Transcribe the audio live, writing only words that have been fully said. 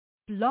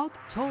Blog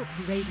Talk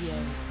Radio.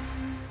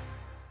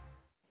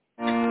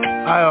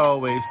 I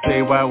always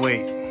say, why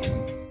wait?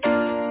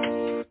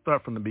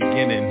 Start from the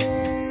beginning.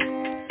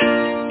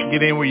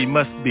 Get in where you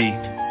must be.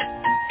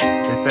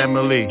 Hey,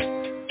 family,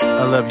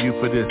 I love you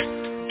for this.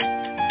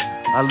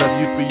 I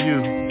love you for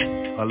you.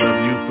 I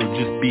love you for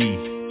just be.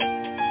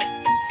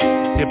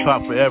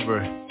 Hip-hop forever.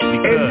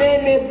 Because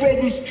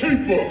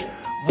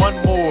one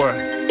more,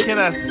 can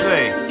I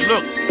say,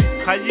 look,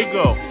 how you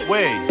go?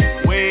 Way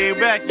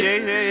back,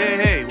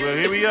 hey. Well,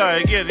 here we are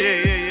again,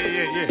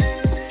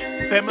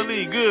 yeah.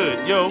 Family,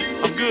 good, yo,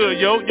 I'm good,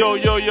 yo,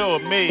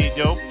 I'm made,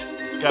 yo.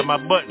 Got my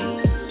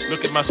button,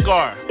 look at my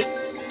scar.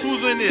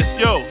 Who's in this,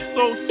 yo,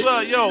 so,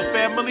 yo,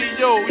 family,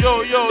 yo,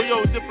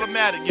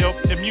 diplomatic, yo,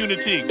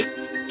 immunity.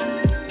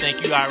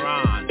 Thank you,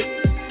 Iran.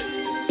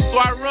 So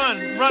I run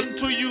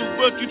to you,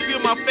 but you feel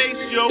my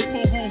face, yo,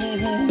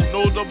 hoo.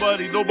 No,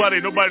 nobody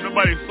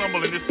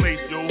stumble in this place,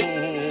 yo,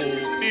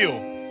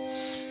 feel.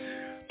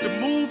 The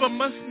move I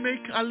must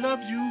make, I love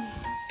you.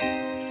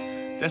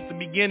 That's the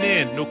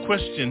beginning, no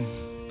question.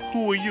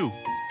 Who are you?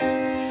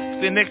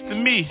 Stay next to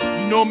me,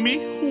 you know me,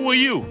 who are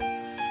you?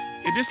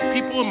 If this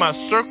people in my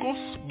circles,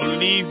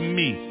 believe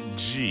me,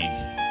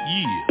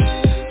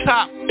 yeah.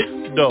 Top,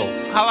 though,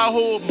 how I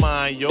hold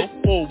mine, yo,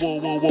 whoa.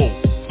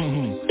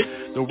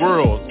 The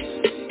world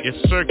is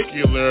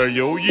circular,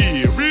 yo,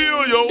 yeah.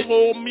 Real, yo,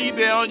 hold me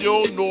down,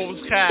 yo, North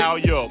Cal,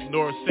 yo,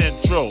 North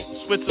Central,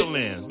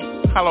 Switzerland.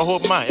 How I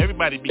hold mine,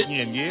 everybody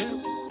begin, yeah?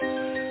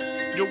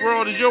 Your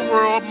world is your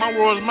world, my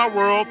world is my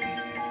world.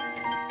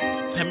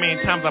 How many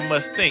times I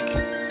must think,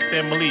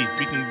 family,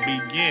 we can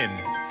begin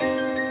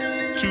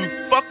to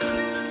fuck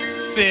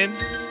sin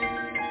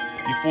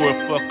before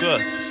it fuck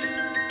us.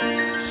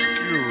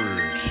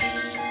 Scourge,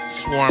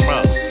 swarm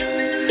up.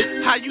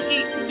 How you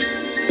eat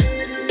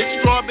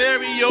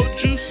strawberry, yo,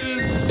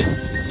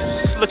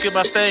 juices? Look at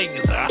my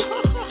fingers.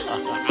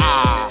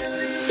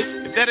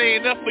 If that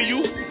ain't enough for you,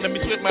 let me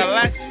switch my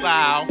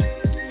lifestyle.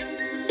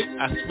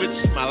 I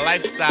switched my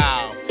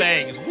lifestyle.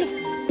 Things.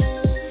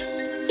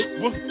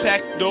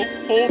 WolfPack, though.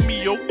 Hold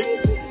me, yo.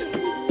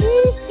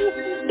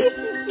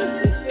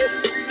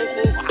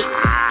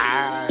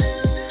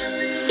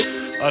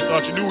 I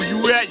thought you knew where you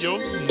were at, yo.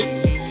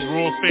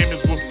 World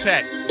famous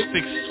WolfPack,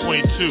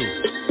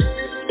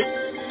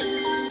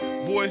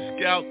 622. Boy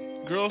Scout,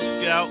 Girl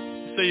Scout,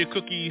 say your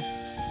cookies.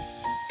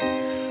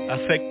 I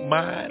take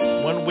mine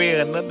one way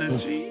or another,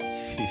 G.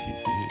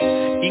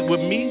 Eat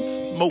with me,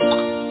 smoke,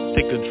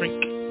 take a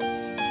drink.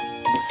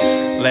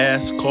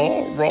 Last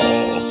call, raw.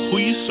 Who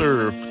you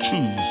serve?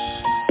 Choose.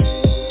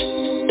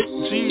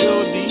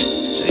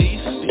 G-O-D-J-C.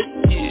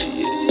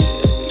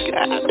 Yeah.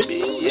 Gotta be,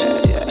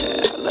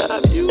 yeah. I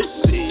love you,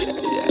 see,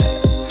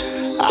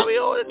 yeah. I'll be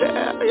on it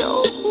down, yo.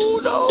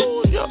 Who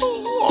knows, yo?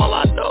 All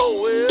I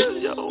know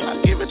is, yo,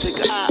 I give it to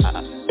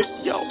God.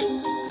 Yo.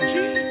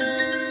 G-O-D-J-C.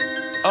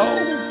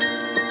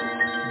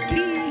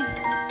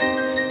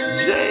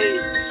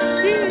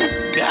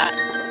 Got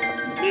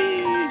me.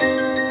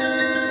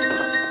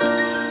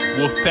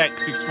 WolfPack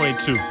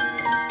 622.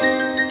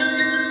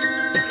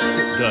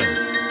 Done.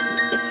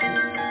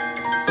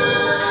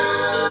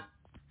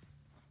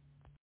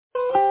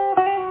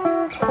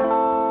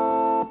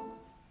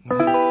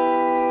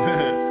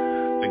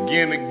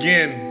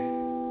 Again,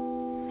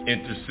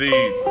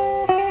 intercede.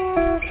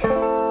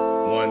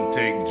 One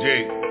take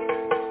Jake.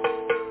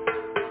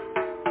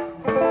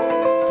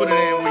 Put it in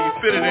where you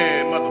fit it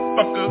in,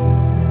 motherfucker.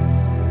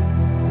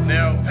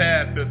 Now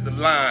path is the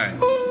line.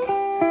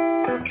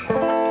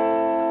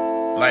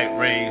 Light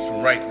rays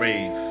from right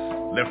rays,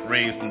 left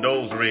rays from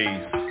those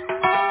rays.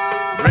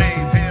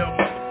 Rays, hell,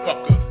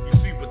 motherfucker, you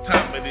see what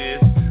time it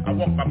is. I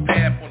walk my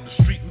path on the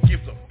street, who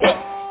gives a fuck?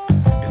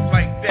 It's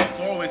like that,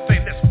 so I always say,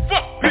 let's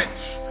fuck, bitch.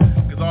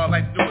 Cause all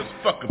I do is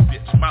fuck a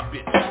bitch, my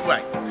bitch,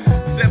 right.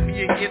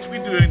 78 inch, we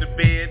do it in the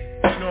bed.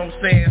 You know what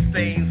I'm saying,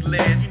 stains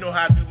lead. You know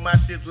how I do my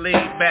shit,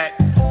 laid back,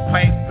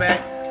 pipe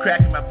back,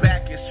 cracking my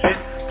back and shit.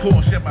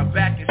 Pull shit my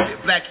back and shit,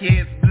 black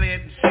heads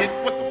bled and shit.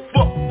 What the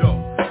fuck, though?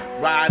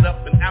 Ride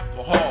up in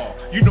alcohol.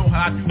 You know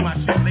how I do my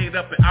shit, laid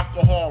up in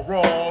alcohol,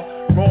 raw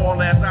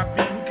as I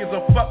be. Who gives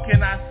a fuck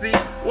can I see?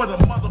 What a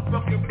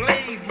motherfucking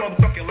blaze,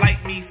 motherfucking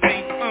like me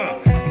see.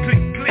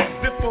 Click,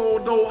 before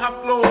though I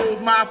flows,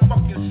 my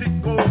fucking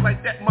shit goes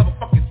like that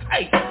motherfucking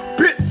tight,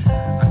 bitch. I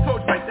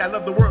told you like that, I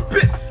love the word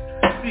bitch,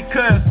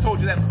 because I told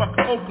you that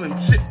fucking Oakland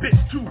shit, bitch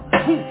too.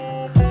 Who?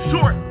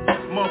 Short,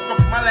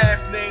 motherfucker, my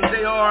last name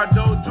J.R.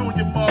 Doe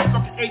Jr.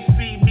 Motherfucking HC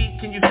me,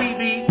 can you see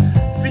me?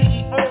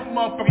 CEO,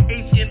 motherfucking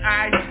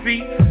HNIC,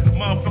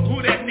 motherfucker, who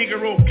that nigga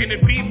wrote? Can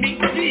it be me?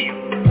 Yeah.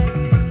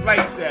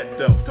 Like that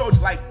though, told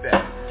you like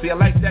that. See, I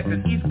like that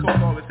cause East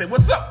Coast always say,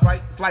 what's up,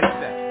 right? It's like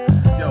that.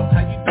 Yo, how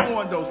you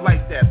doing those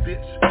like that,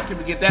 bitch? Can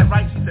we get that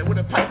right? She said, what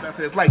a pipe? I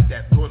said, it's like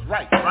that, so it's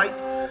right?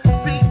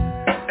 See,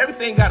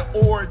 everything got an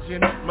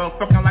origin,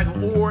 motherfucker, I like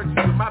an origin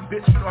with my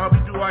bitch, you know how we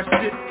do our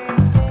shit.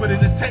 Put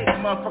it in the tape,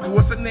 motherfucker,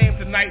 what's her name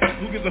tonight?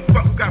 Who gives a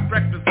fuck? Who got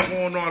breakfast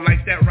going on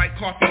like that, right?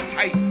 Coffee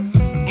tight.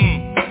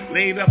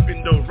 Laid up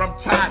in those, I'm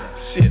tired of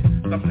shit.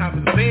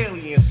 Sometimes it's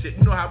alien shit.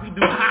 You know how we do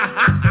ha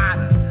ha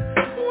ha.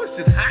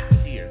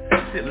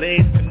 connected,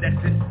 legs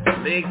connected,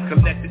 legs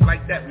connected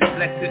like that,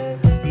 reflected,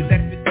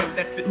 elected,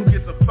 elected, who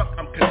gives a fuck,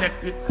 I'm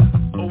connected,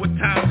 over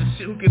time and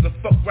shit, who gives a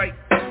fuck, right?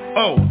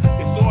 Oh,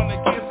 it's on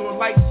again, so the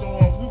lights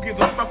on, who gives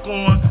a fuck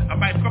on, I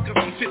might fuck up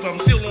some shit, but I'm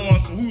still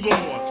on, so who's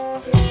on?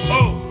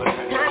 Oh,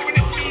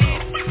 permanent me,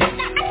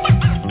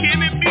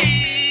 can it be,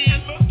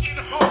 looking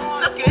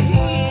hard, look at him,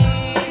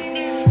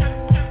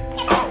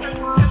 oh,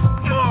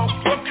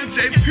 motherfucker, J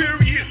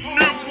period,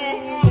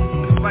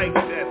 nigga, like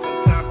that,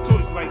 sometimes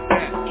toys like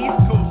that, East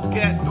Coast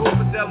cat,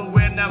 over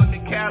Delaware, now I'm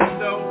in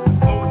California,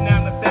 going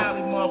down the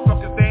valley,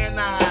 motherfucker, Van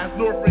Nuys,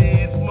 North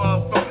Ends,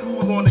 motherfucker,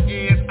 who's on the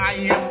edge, I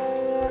am,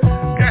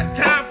 got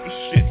time for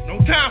shit, no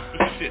time for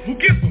shit, who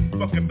gives a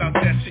fuck about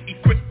that shit,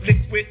 equip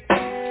liquid, I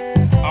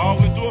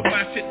always do it,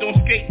 my shit don't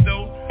skate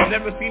though,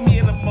 never see me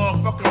in a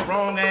motherfucking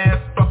wrong ass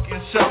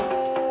fucking show,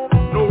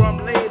 know where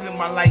I'm laid in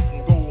my life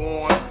and go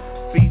on,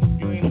 see,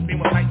 you ain't gonna be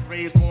my light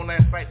rays, go on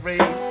that sight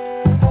rays, I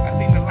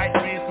seen the light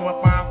rays go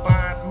up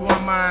fine, through my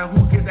mind,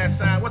 who gives that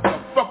sign, what the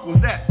fuck was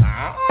that,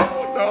 I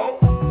don't know,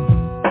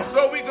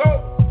 so we go,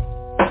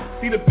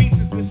 see the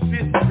beaches and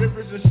shit,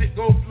 rivers and shit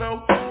go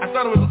flow, I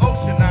thought it was an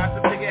ocean, now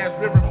it's a big ass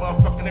river,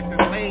 motherfucking next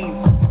to lanes,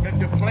 next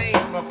to planes,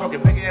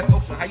 motherfucking big ass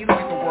ocean, how you look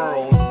at the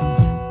world,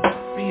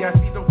 see, I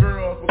see the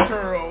girls with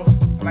curls,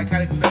 I like how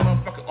they do that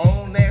motherfucking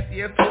own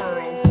nasty ass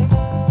twirls,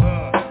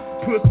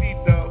 pussy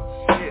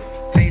though, shit,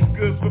 tastes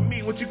good for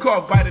me, what you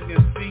call vitamin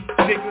C,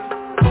 nigga,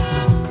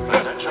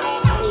 hold on,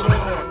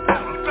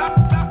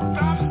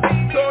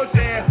 told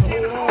your ass to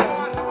hold on,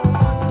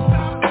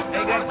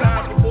 ain't got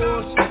time for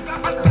bullshit,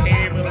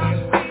 cabling,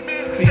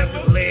 see up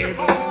the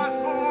label,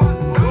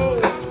 go,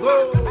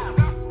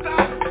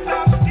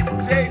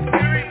 J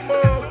period,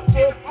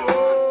 motherfucker,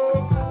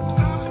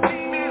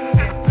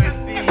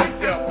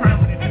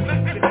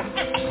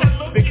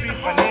 Big B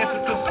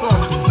financial consultant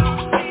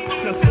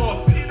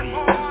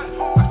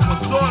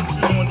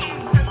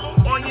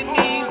on your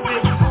knees,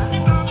 bitch,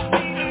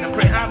 and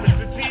pray homage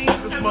to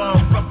Jesus,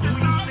 motherfucker, who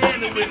you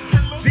standing with,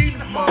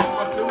 Jesus,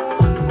 motherfucker,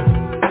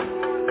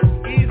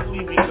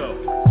 easily we go,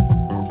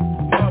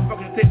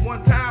 motherfucker, take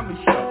one time we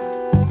show,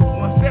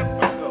 one step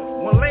I go,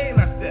 one lane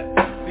I step,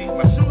 see,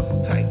 my shoes is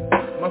tight,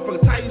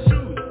 motherfucker, tie your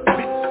shoes,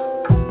 bitch,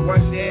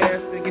 wash your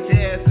ass, then get your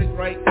ass licked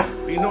right,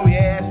 so you know your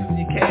ass is in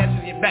your cash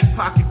in your back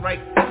pocket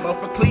right,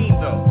 motherfucker clean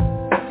though,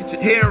 get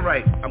your hair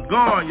right, I'm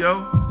gone,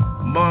 yo,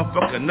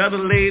 motherfucker, another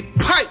laid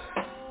pipe,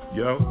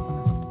 yo,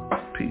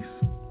 peace.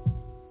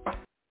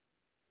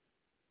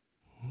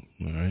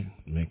 Alright,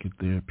 make it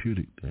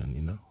therapeutic then,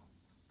 you know.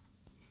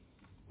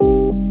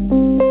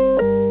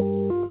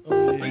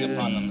 Bring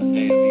upon them the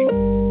day of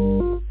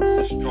evil,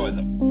 destroy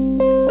them.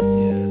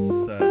 Yes,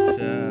 I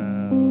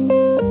shall.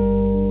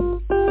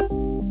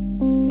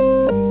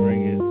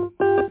 Bring it.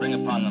 Bring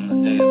upon them the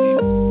day of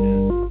evil,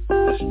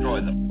 destroy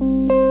them.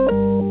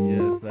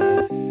 Yes, I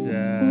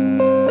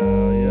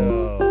shall, yo.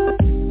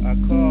 I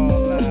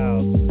call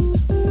out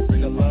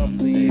Bring upon them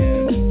the day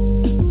of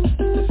evil,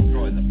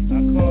 destroy them. I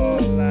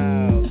call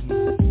out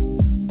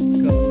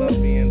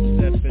Colombian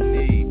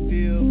Stephanie,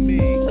 feel me,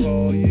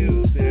 call you,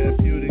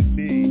 therapeutic B,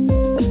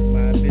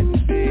 my bitch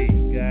B,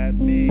 got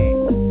me,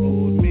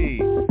 hold me,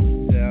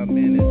 down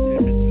minute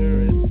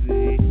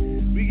immaturity,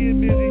 we get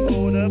busy,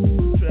 hold up,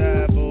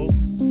 travel,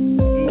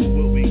 do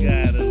what we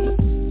gotta,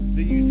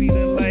 do you see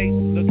the light,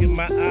 look in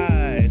my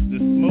eyes, the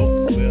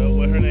smoke, well,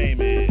 what her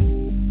name is,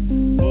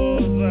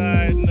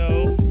 bullseye,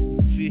 no,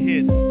 she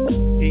hit,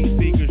 heat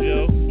seekers,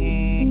 yo,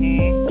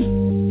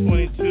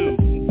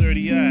 22,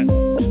 30 yachts,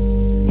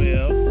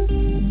 well,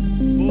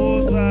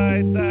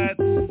 bullseye thought,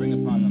 Bring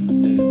upon them the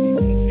day of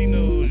evil, she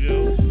knows, yo,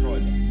 destroy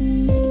them.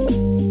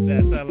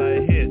 that's how I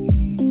hit,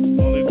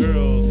 only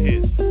girls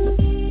hit,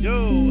 yo,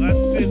 I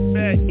sit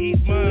back, eat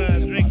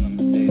mine, Bring upon them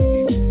the day of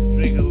evil,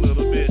 drink a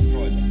little bit,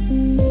 destroy them.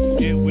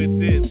 get with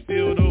this,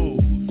 feel those,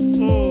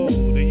 oh,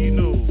 then you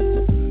know,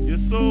 your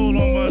soul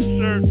on my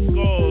shirt,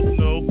 scars,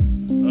 no,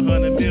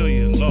 100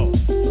 million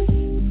lost,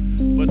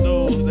 but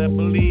those that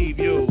believe,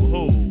 yo,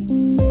 ho,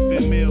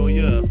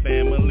 familiar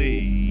family,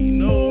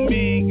 know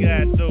me,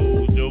 got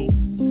those, yo,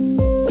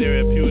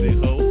 therapeutic,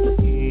 ho,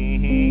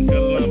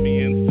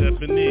 Colombian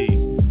Stephanie,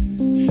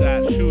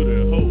 shot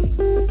shooter, ho,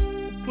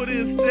 put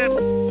in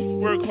steps,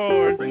 work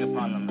hard, Bring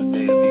upon them the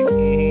day of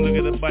evil, look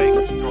at the bike,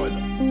 destroy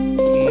them.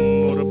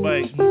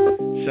 motorbike,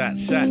 shot,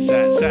 that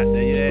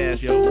your ass,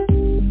 yo.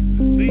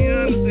 Do you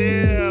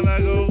understand how I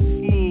go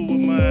smooth with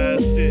my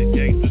shit,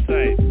 gangsta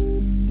type?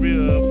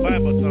 Real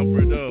Bible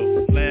thumper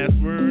though, last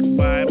words,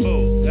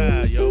 Bible,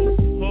 God, yo.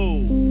 Ho,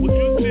 what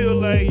you feel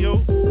like, yo?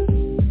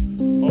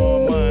 All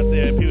mine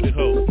therapeutic,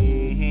 ho.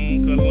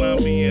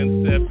 Colombian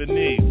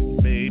Stephanie,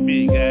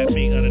 baby, got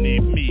me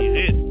underneath me,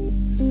 hit.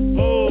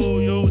 Oh,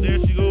 yo, there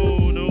she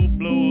go, no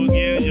blow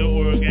again, yo,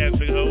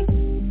 orgasmic, ho.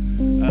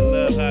 I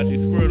love how she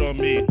squirt on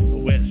me, a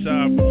wet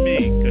shower for me,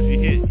 cause she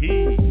hit he,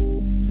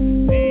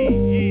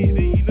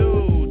 you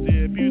know,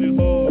 therapeutic,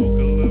 ho,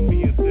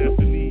 Colombian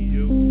Stephanie,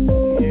 yo,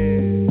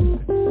 yeah,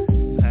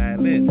 high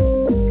lit,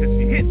 cause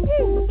she hit,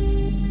 woo,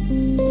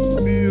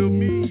 feel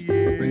me,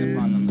 yeah, Bring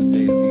upon them the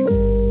day of evil,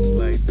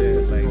 like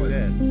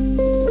that,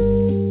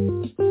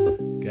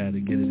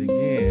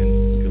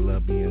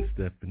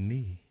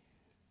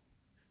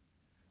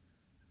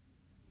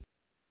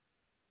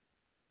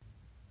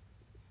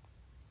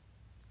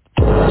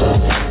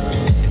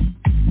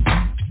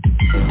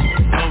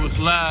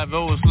 live,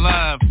 oh, it's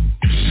live.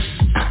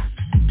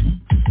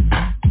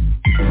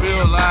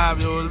 Real live,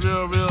 yo. It's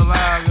real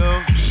live,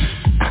 yo.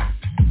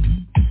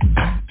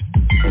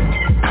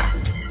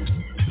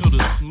 Feel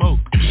the smoke.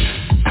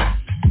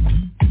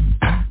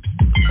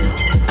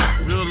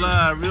 Real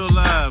live, yo.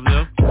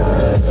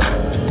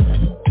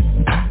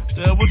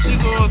 Yeah, what you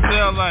gonna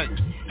sound like?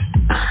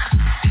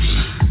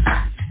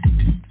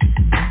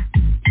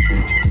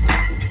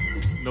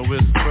 No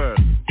whisper.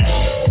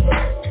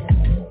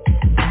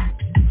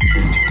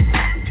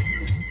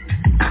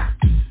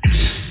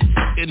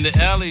 In the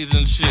alleys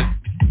and shit.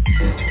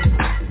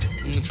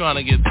 I'm trying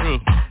to get through.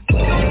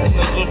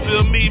 So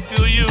feel me,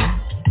 feel you.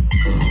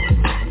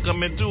 I'm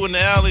coming through in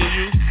the alley,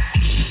 you.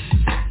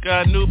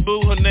 Got a new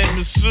boo, her name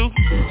is Sue.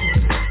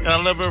 And I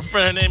love her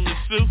friend, her name is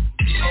Sue.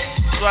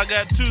 So I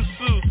got 2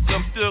 Sues.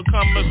 I'm still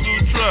coming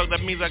through truck.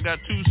 That means I got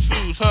 2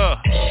 Sues, huh?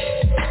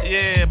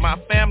 Yeah, my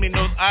family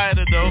knows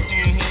Ida, though.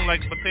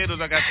 Like potatoes,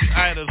 I got 2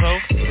 Idas, ho.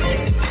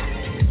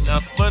 Now,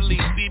 Spudley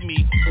see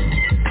me.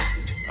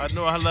 I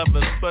know I love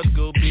a Spud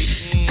go beat.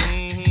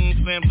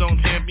 Slam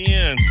Dunk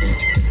champion.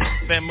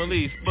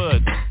 Family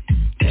Spud.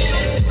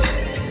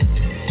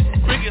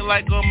 Cricket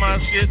like on my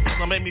shit.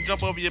 Gonna make me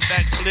jump over your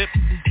backflip.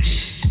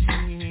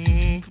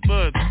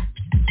 Spud.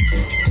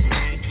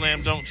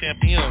 Slam Dunk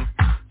champion.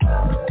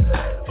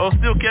 Oh,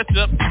 still catch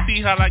up.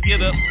 See how I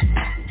get up.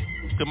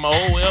 Got my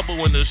whole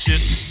elbow in this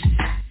shit.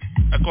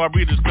 I call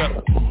Breeders' Cup.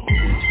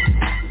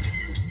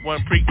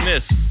 One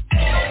Preakness.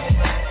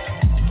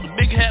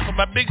 Big hat for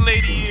my big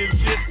lady is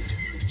shit.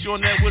 She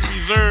on that with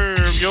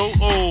reserve, yo.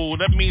 Oh,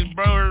 that means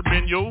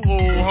bourbon, yo.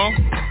 Oh, huh?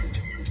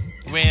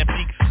 Grand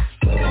Peaks.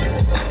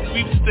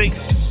 Sweepstakes.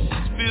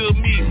 Feel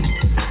me.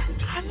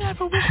 I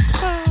never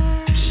whisper.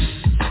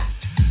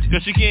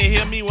 Cause she can't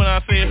hear me when I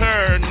say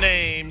her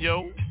name,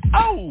 yo.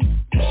 Oh.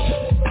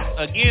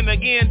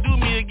 Again, do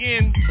me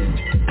again.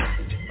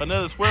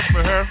 Another swerve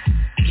for her.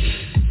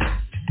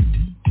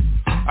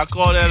 I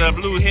call that a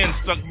blue hen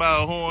stuck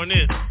by a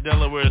hornet,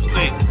 Delaware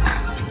State.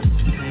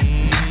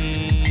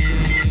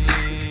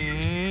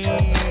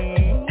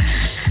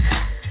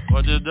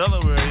 Or just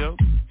Delaware, yo.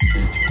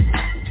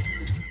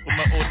 With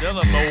my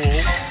Modelo, mo.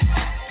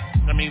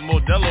 I mean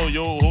Modelo,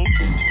 yo.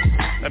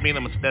 I mean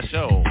I'm a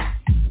special.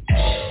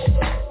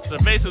 The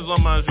faces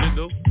on my shit,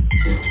 though.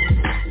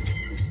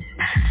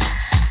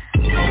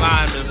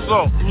 Lime and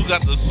salt. Who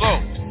got the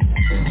salt?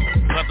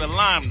 Got the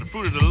lime, the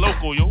fruit of the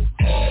local, yo.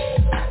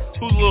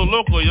 Who's a little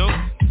local, yo?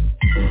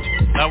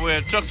 I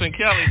wear trucks in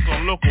Cali, so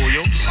I'm local,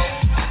 yo.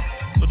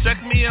 So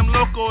check me, I'm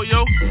local,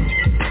 yo.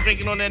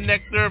 Drinking on that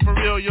nectar for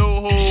real,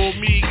 yo. Ho,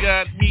 me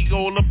got me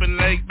gold up in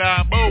Lake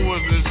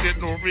Balboas and shit,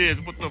 no ridge.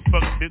 What the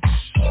fuck, bitch?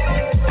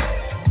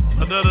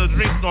 Another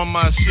drink on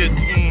my shit.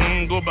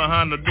 Go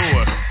behind the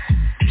door.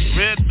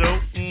 Red though.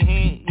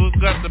 Who's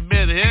got the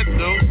bed head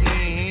though?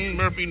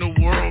 Murphy no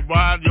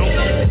worldwide, yo.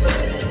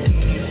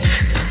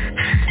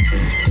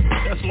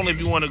 That's only if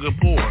you want a good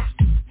pour.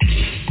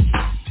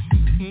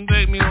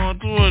 Take me on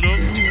tour though.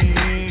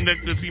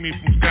 Next to see me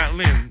from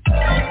Scotland.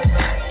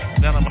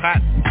 Now I'm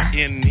hot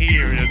in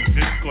here and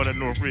it's called at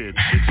North Ridge.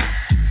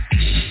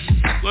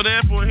 So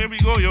therefore, here we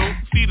go, yo.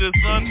 See the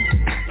sun.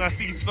 I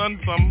see sun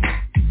some.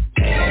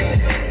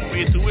 Where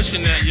your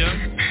tuition at, yo?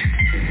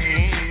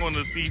 You want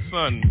to see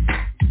sun.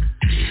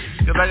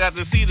 Cause I got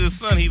to see the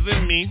sun, he's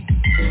in me.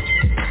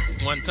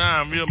 One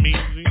time, real me.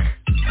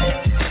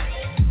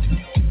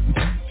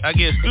 I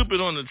get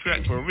stupid on the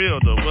track for real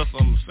though, what's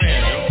I'm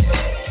saying, yo.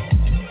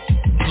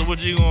 So what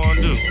you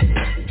gonna do?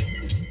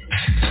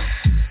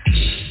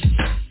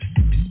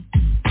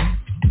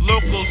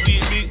 Local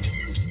see me.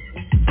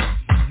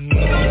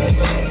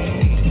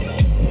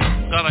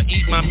 Gotta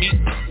eat my meat.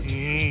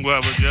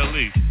 Guava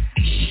jelly.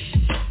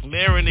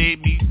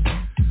 Marinate me.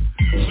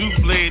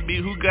 Souffle me.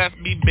 Who got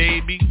me,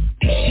 baby?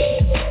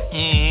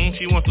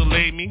 She wants to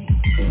lay me.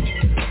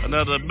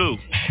 Another boo.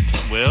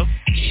 Well,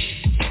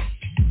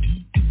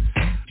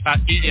 I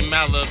eat in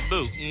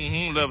Malibu.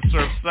 Love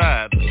surf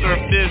side. Surf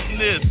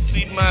business.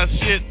 See my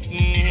shit.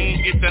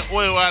 Get that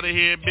oil out of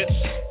here, bitch.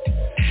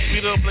 We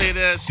don't play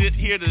that shit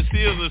here. The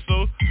seals or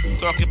so.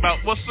 Talking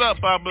about what's up,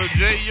 Papa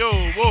J. Yo,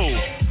 whoa.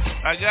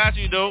 I got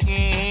you though.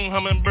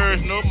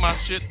 Hummingbirds know my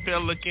shit.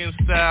 Pelican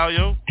style,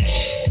 yo.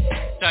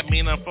 That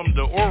mean I'm from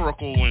the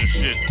Oracle and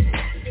shit.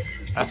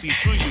 I see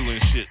through you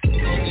and shit.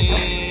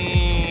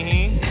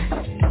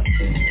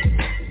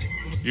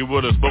 You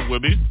would've spoke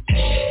with me.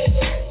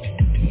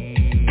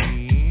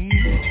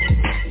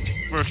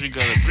 First you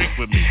gotta drink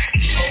with me.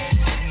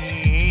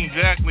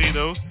 Exactly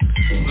though.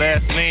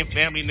 Last name,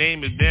 family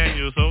name is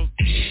Daniel, so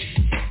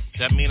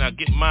that mean I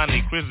get mine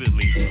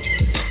exquisitely.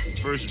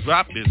 First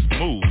drop is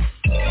smooth.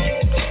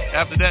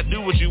 After that, do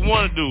what you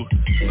wanna do.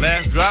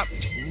 Last drop,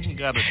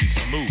 gotta be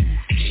smooth.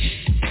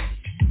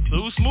 So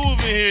who's smooth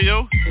in here,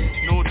 yo?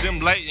 No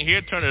dim light in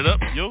here, turn it up,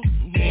 yo.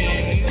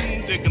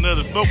 Take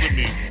another smoke with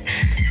me.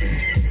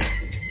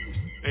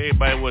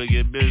 Everybody wanna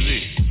get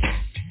busy.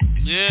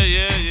 Yeah.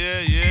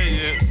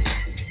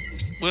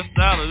 What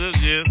style is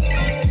this, yeah?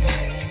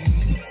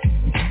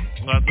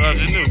 I thought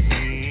you knew.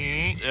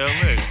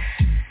 LA.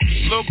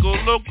 Loco,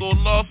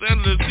 Los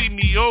Angeles, see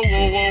me, yo,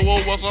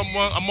 whoa, what's up,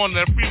 I'm on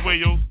that freeway,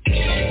 yo.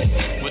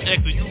 With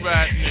X, you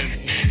riding in.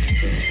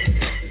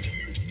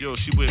 Yo,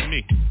 she with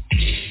me.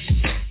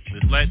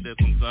 It's like that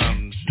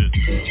sometimes and shit.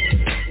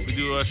 We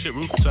do our shit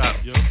rooftop,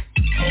 yo.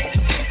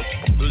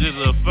 But this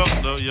is a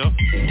fuck though, yo.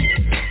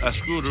 I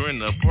screwed her in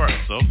the park,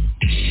 so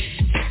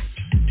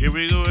here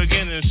we go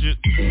again and shit.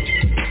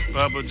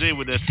 Papa J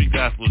with that street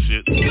gospel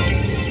shit.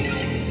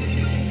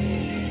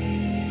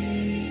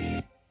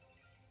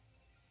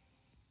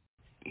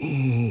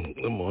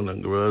 I'm on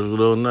that garage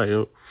all night,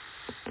 yo.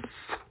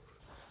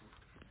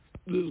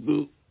 Let's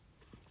go.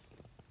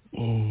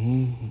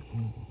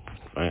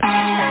 Right. Yeah.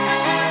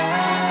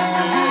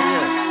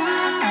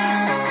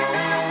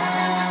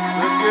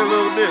 Let's get a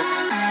little bit.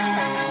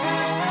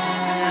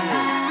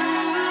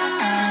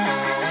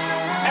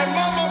 And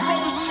Mama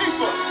Brother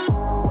Cheaper.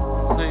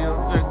 Hey, yo,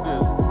 check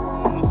this.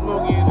 I'm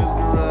smoking in this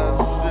garage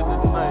shit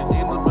tonight.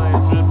 Ain't nobody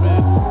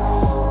tripping.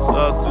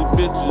 Saw two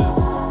bitches.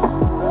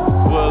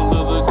 Well, a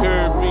little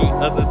curve me,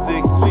 other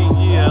dick clean.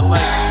 Yeah, I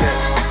like that.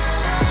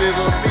 Sit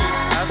on me,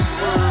 I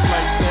swerve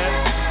like that.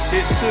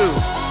 Hit two.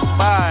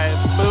 Bye,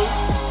 boo.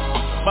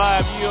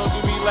 Bye, you don't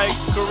do me like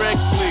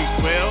correctly.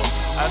 Well,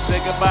 I say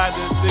goodbye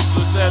to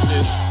 6 or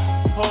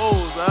 7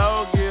 hoes. I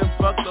don't get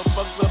fucked up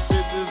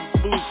in this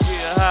booth.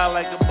 Get high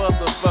like a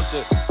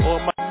motherfucker.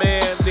 On my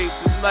mandate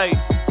tonight.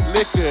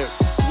 Liquor,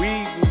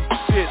 weed and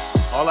shit.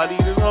 All I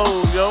need is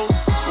hoes, yo.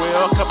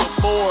 Well, a couple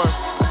more.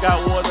 I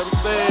got one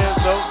upstairs.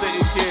 Don't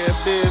taking care of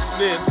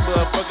business.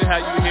 Motherfucker, how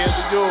you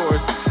handle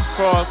yours?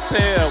 Cross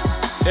tail.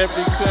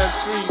 Every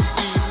country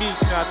see me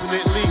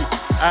continentally.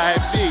 I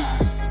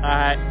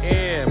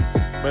am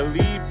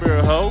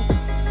believer, ho.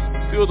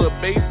 Feel the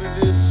bass in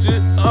this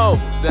shit. Oh,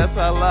 that's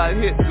how I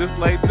hit, just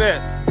like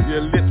that.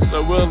 Your lips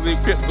are well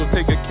equipped, so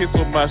take a kiss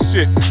on my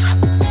shit.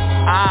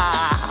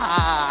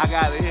 I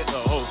got a hit.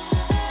 Oh,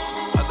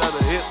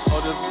 another hit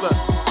on this slut.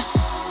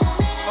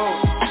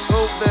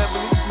 Oh,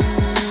 family.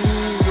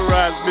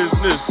 Garage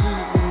business.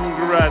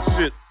 Garage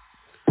shit.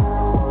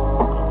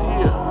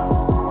 Yeah.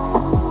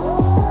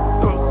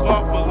 Don't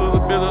talk a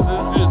little bit of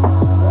this shit.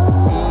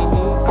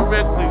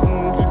 Correctly.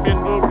 She been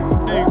over the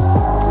thing.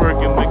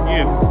 Working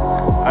again.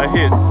 I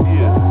hit.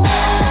 Yeah.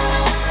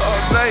 All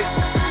night.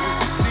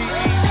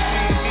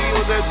 C-E-C-E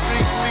on that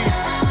drink leaf.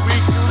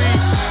 Weekly.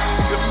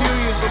 The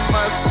millions of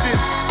my shit.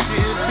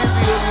 Getting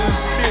busy on this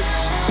bitch.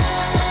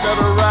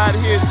 Another ride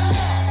hit.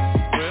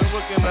 Well,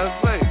 what can I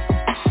say?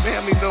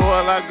 Family know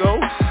how I go.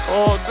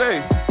 All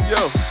day.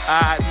 Yo,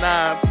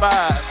 I-95.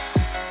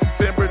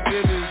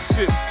 Pemberton and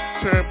shit.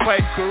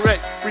 Turnpike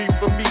correct. Free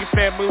for me,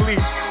 family.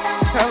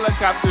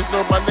 Helicopters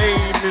know my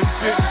name and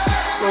shit.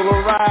 Solo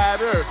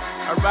rider,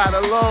 I ride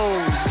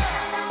alone.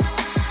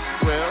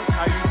 Well,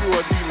 how you do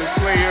a demon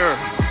slayer?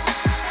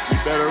 You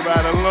better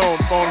ride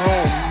alone, phone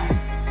home.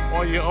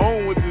 On your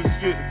own with this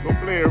shit. Don't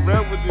play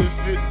around with this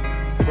shit.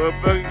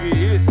 Motherfucker get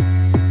hit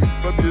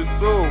from this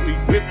soul. He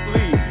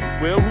quickly.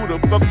 Well, who the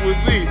fuck was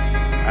he?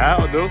 I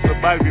don't know,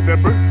 somebody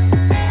remember?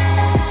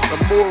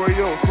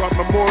 Memorial, from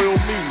Memorial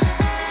me.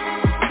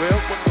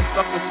 Well, what the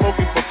fuck is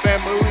smoking for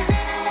family?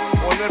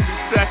 On every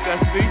track I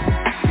see,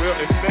 well,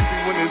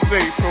 especially when they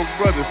say pro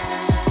brothers.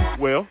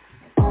 Well,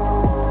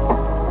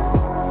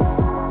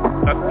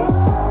 that's cool.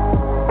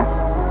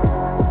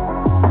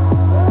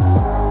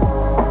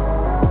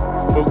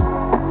 Smoke.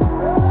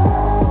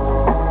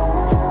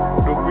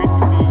 No weed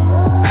you need.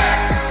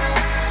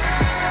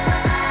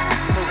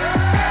 Smoke.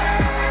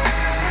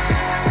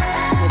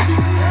 No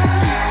big weed.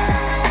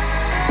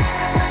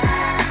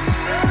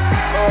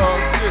 Oh,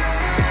 shit.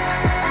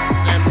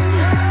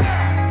 Family.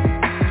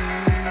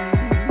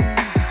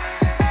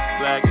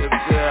 Black as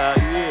God,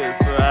 yeah,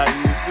 so how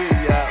you see,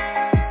 y'all?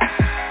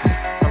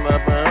 I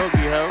love my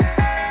hoagie, ho.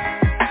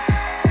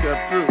 Cut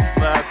through,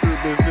 slide through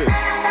business.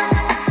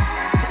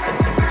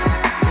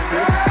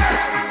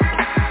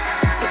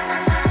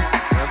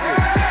 That's it.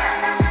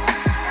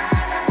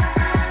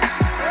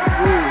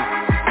 Groove.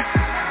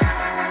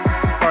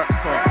 Part.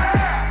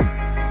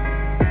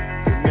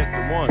 Connect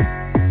to one.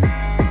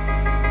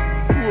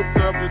 Who up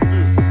top to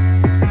two?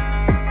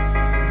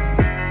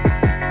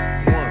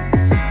 One.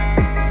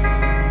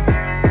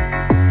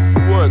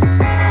 What?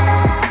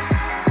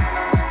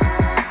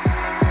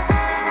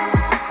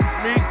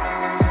 Me?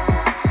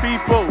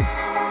 People.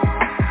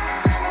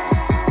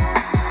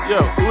 Yo,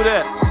 who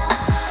that?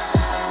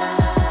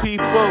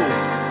 People.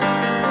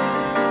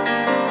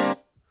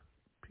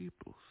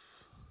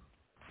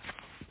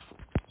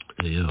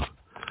 Hey, yo.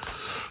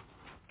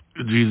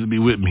 Jesus be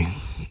with me.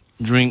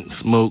 Drink,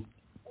 smoke,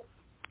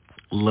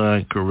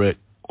 line correct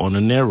on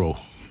the narrow.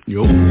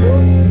 Yo. Is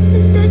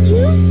that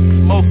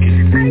you?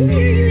 Smoking. I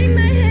hear you in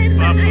my head,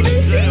 but I Papa don't J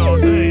say all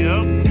it. day, yo.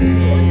 Oh no,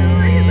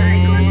 have I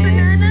gone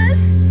bananas?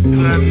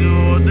 Can I do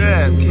all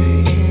that?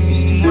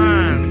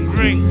 Line,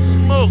 drink,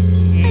 smoke. I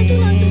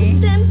don't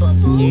understand,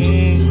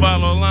 Papa.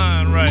 Follow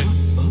line right.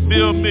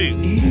 Feel me.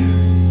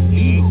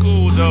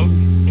 Cool though.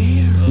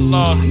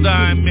 Lost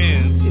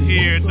diamonds.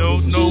 Here though,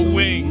 no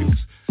wings.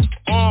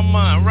 On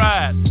my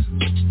ride.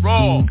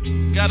 raw.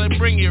 Gotta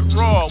bring it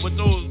raw with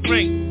those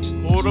drinks.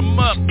 Hold 'em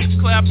up,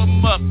 clap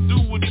 'em up, do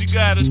what you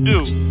gotta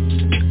do.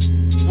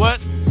 What?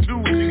 Do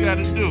what you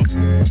gotta do.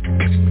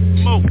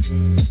 Smoke,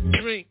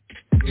 drink,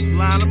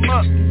 line 'em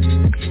up.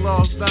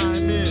 Lost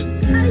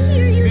diamond. I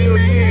hear you in my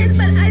head,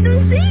 but I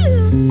don't see you.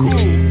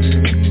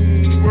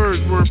 Cool.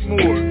 Words worth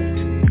more.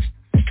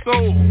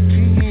 Soul,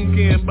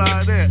 can't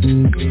buy that.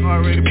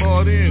 Already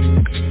bought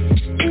in.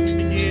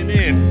 Begin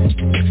in.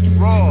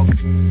 Raw.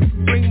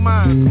 Bring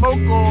mine.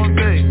 Smoke all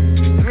day.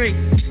 Drink.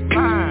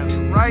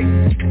 Line. Right.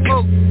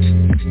 Smoke.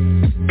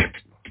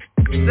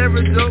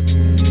 Never joke.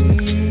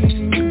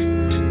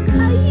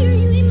 I hear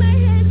you in my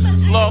head, but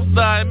I Lost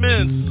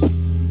diamonds.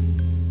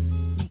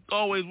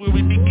 Always where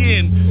we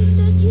begin. Is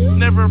that you?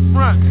 Never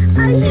front.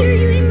 I hear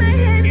you in my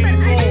head, Keep but I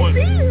don't going.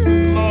 see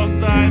you. Lost Oh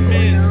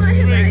diamonds. no, have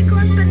I Drink.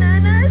 got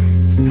bananas?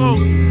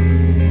 Smoke.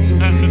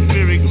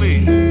 Atmospherically.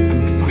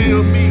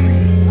 Feel me.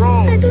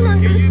 Raw. I don't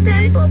Can you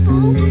understand, be? Popo.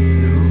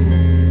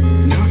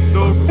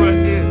 Don't fret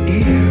it.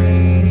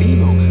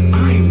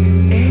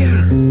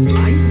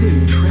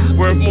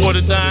 Worth more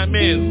than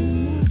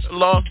diamonds.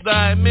 Lost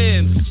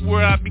diamonds.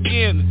 Where I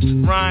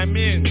begin. Rhyme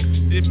in.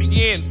 It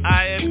begin.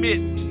 I admit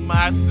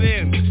my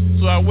sin.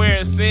 So I wear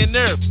a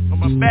sinner on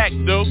my back,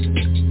 though.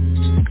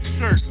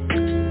 Shirt.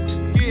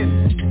 Skin.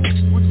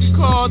 What you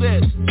call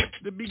that?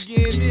 The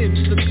beginning.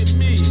 Look at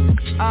me.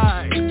 I.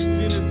 I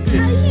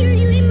Innocent. hear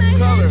you in my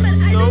Color. head,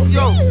 but I don't see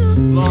Yo. you.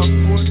 Lost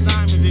 4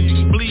 diamonds and you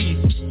can bleed.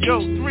 Yo,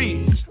 3.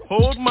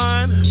 Hold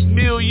mine.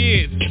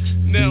 Millions.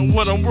 Now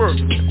what I'm worth.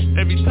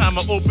 Every time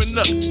I open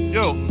up.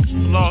 Yo.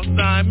 Lost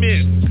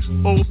diamonds.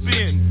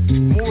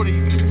 Open. More than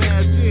you can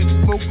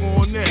imagine. Smoke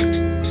on that.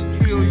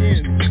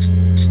 Trillions.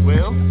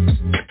 Well.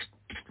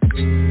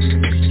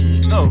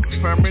 Oh,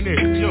 permanent.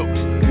 Yo. I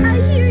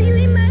hear you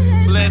in my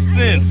head, but I don't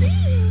Blessings. see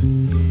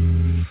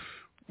you.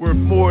 Worth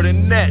more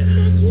than that.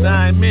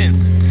 Diamonds.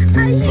 I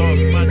hear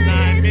you in my head, but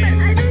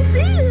I don't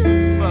see you.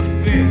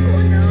 Fucked in.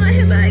 Oh no,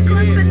 have I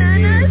got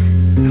bananas?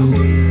 No,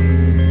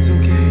 it's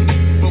okay.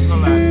 Smoke a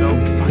lot though.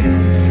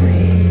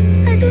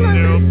 I don't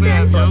Zero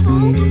understand, fab, yo.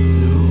 Popo.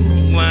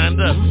 Lined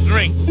up.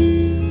 Drink.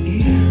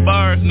 Air.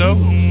 Bars, no. Air.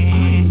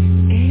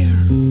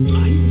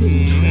 I've been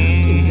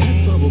trapped in that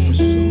bubble for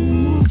so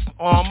long.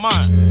 All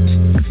mine.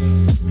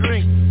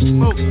 Drink.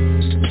 Smoke.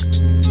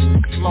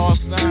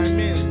 Lost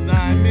diamonds.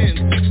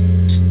 Diamonds.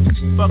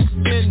 Fuck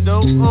Stendo.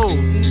 Oh,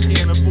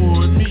 can't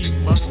afford me.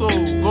 My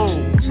soul.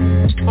 Gold.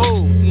 Oh,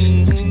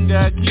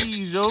 got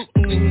keys, yo.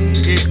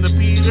 Gave the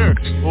Peter.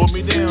 Hold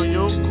me down,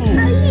 yo. I Cool.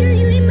 hear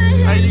you in my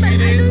How head, you but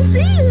get I in? don't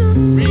see you.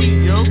 Read,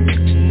 yo.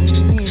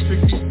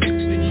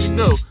 66, you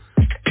know.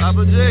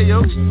 Papa J, yo.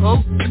 Oh,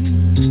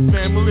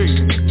 family.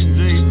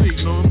 JC,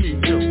 know me,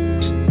 yo.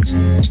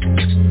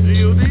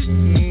 G.O.D.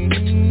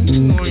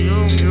 Oh, yo.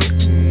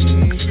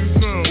 Too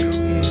strong, yo.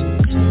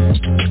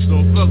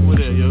 Don't fuck with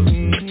that, yo.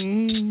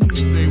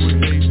 Stay with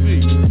JC.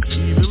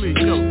 Easily,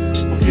 yo.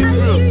 I Get hear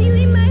real. you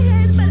in my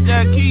head, but I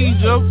Got don't keys,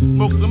 see yo. you.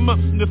 Smoke them up,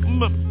 sniff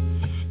them up.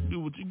 Do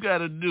what you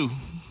gotta do.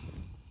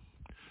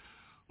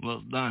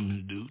 Lost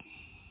diamonds, dude.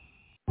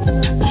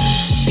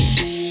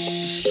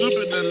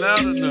 Stupid not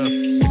loud enough.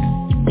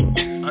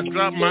 I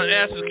dropped my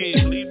asses. Can you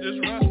believe this,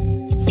 right?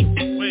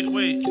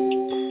 Wait.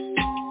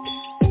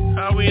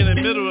 How we in the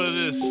middle of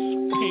this?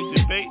 Can't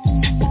debate.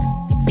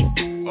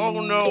 Oh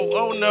no.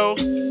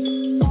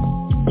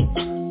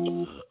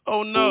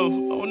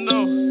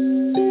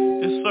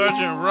 It's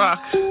Sergeant Rock.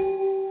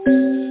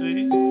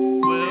 See?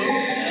 Well,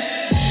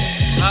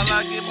 I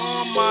like it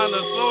more mind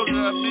a soldier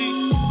I be.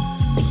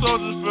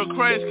 Soldiers for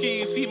Christ, can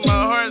you see my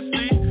heart,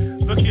 see?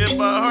 Look at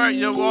my heart,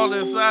 you're all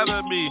inside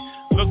of me.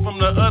 Look from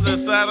the other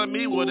side of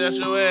me, well that's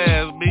your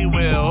ass, be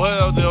well.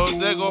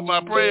 There go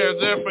my prayers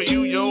there for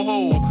you, yo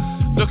ho.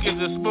 Look at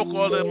the smoke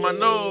all in my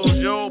nose,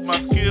 yo.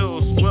 My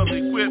skills well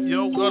equipped,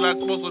 yo. What I'm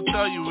supposed to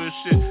tell you is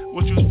shit.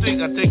 What you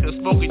think? I take a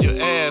smoke in your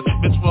ass,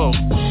 bitch, whoa.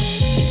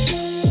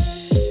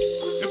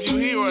 If you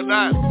hear or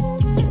not.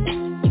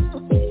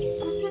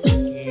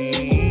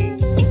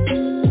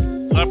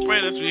 I pray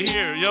that you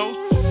hear, yo.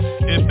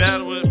 In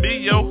battle with me,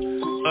 yo.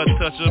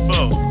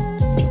 Untouchable.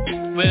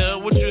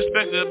 Well, what you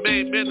expect a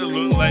baby to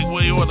look like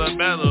when you on the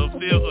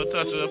battlefield?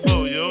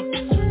 Untouchable, yo.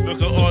 Look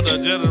at all the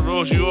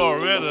generals you all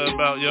read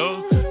about,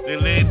 yo. They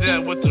laid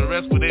down with the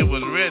rest when they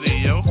was ready,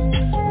 yo.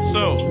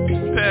 So,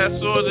 pass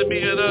on to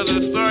me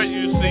another star,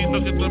 you see.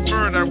 Look at the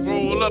bird, I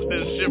roll up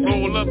and shit,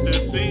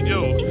 see,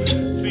 yo.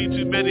 See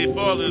too many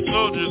fallen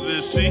soldiers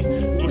and see.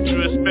 What you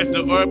expect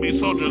the army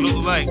soldier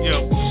look like,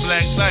 yo.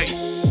 Black Knight.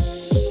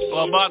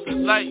 About the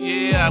night,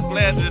 yeah, I'm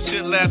glad this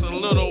shit lasts a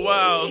little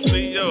while,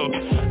 see, yo.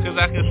 Cause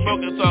I can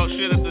smoke and talk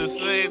shit at the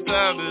same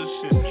time and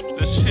shit.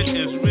 The shit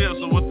is real,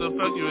 so what the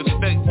fuck you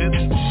expect,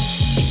 bitch?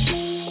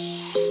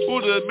 Who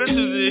the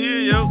bitches in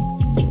here, yo?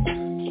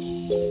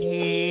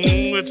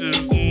 Bitches,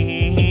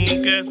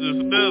 cats and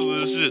smells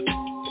and shit.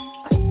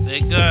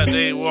 Thank God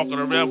they ain't walking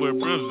around with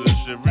bruises and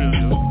shit, real,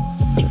 yo.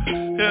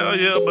 Hell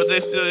yeah, but they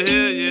still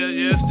here,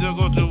 yeah, still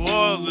go to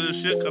walls and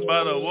shit, come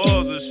out of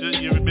walls and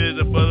shit. You ever been in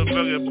a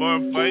motherfucking bar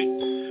fight?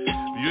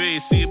 You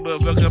ain't seen but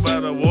motherfucker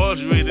about the walls,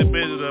 you ain't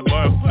admitted a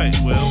bar fight.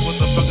 Well, what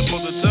the fuck I'm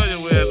supposed to tell you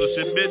where the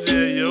shit been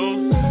there,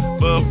 yo?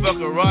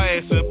 Motherfucker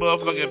riots and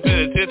motherfucking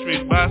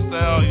penitentiaries, my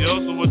style, yo.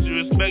 So what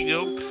you expect,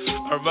 yo?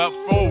 I rock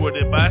forward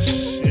in my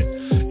shit,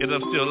 and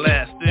I'm still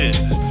last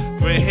in.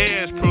 Gray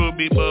hairs prove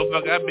me,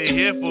 motherfucker, I've been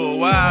here for a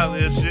while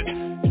and shit.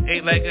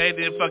 Ain't like I ain't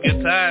in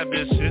fucking time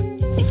and shit.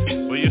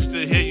 But you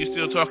still here, you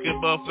still talking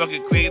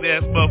motherfucking clean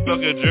ass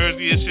motherfucking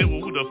Jersey and shit.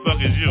 Well, who the fuck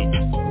is you?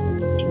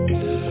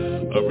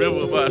 I'm real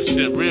with my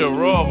shit, real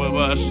raw with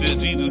my shit.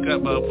 Jesus got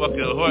my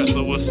fucking heart,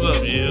 so what's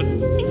up, yeah?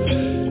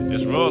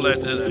 It's raw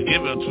like that, I give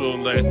it to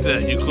him like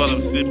that. You call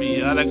him send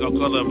me out, I gonna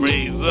call him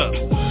raise up.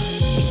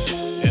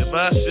 And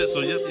my shit,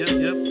 so yep.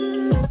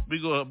 We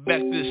gonna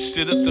back this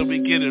shit up till we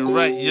get it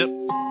right, yep.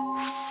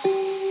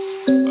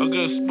 A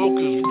good smoke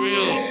is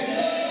real.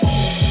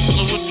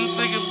 So what you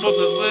think is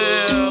supposed to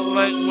sound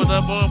like when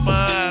I'm on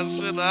my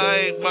shit?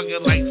 I ain't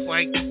fucking like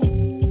psych.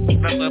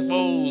 Let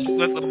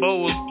the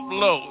bowls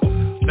flow.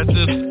 Let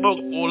this smoke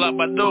all out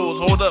my nose.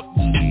 Hold up.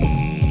 That's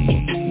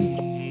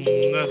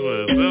what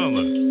it sounds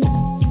like.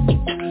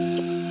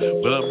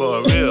 But I'm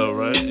all real,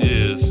 right?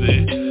 Yeah, see.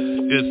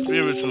 It's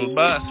spiritual,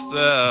 my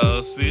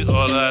style. See,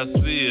 all I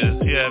see is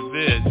here I've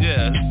been,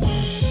 yeah.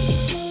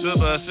 Still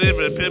my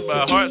favorite, pin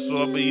my heart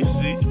so me,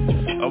 see.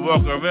 I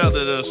walk around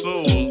in a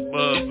soul,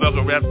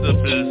 motherfucker wrapped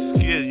up in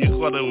skin. You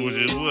call it what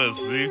you want,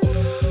 see.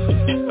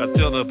 I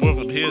tell the boy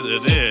from here to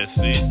there,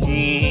 see.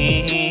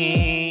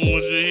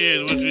 What you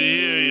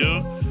hear, yo?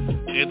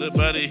 Ain't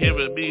nobody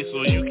hearing me,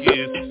 so you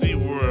can't see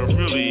where I'm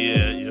really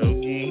at, yo.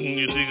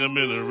 You think I'm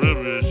in the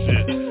river and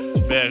shit,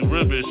 back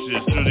river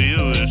shit,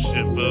 studio and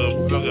shit,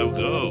 motherfucker,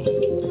 go.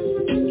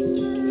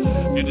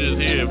 You just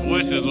hear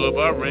voices on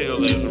my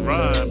rail is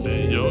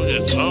rhyming, yo.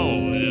 It's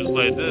on, it's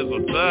like that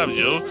sometimes,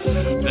 yo.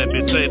 Let me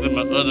tell you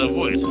my other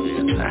voice. We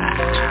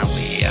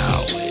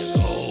always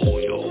go,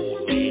 yo.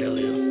 Real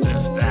is the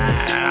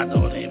style.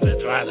 Don't even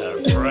try to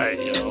front,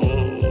 yo.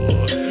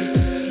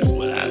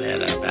 What I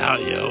let about,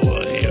 yo.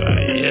 Here I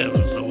am.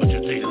 So what you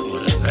think is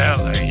what it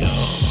sounds like, yo?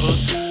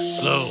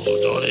 So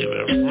don't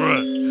even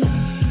front.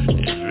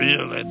 It's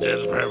real like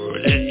that's forever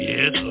it is,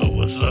 yeah. So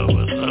what's up?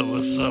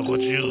 What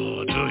you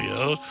gonna do,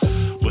 yo?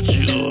 What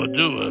you gonna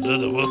do?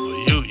 Another one for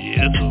you,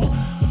 yeah. So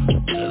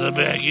let her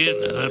back in.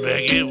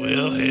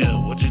 Well, hell,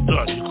 what you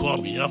thought? You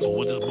called me up for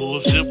what this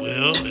bullshit?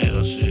 Well,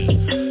 hell, shit.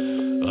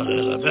 All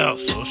that about,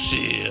 so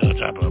shit. I'll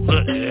drop a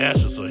blunt in your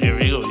ashes, so here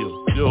we go, yo.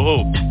 Yo,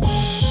 ho.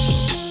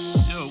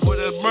 Yo, what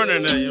that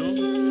burning at, yo?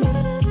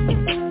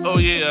 Oh,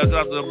 yeah, I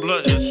dropped the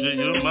blunt and shit,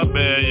 yo. My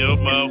bad, yo,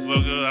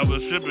 motherfucker. I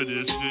was tripping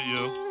this shit,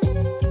 yo.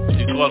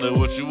 You call it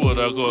what you want,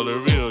 I call it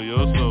real,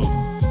 yo, so.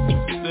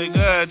 Thank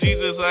God,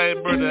 Jesus, I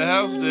ain't burned the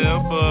house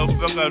down,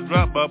 motherfucker. I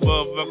dropped my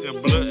motherfucking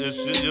blunt and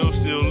shit, yo,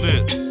 still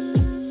lit,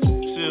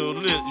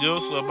 yo.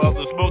 So I'm about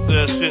to smoke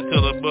that shit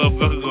till the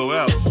motherfucker go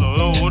out. So,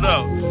 hold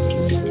up.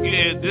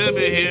 Getting dim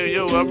in here,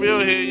 yo. I'm real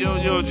here,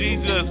 yo.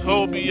 Jesus,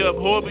 hold me up,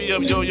 yo. I'm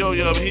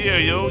here,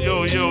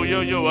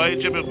 yo. I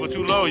ain't tripping for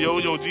too long, yo.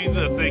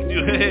 Jesus, thank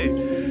you. Hey,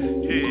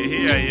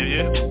 here I am,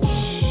 yeah.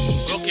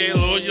 Okay,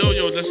 Lord, yo.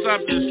 Let's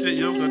stop this shit,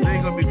 yo. Cause they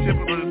ain't gonna be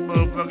tripping with this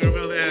motherfucking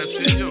real ass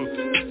shit, yo.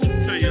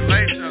 Turn your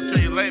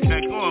light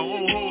back on.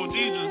 Oh,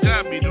 Jesus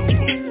got me, though.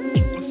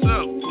 What's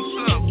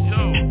up,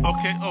 yo?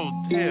 Okay, oh,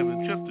 damn, it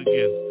tripped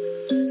again.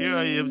 Here I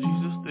am,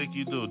 Jesus, thank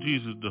you, though.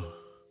 Jesus, though.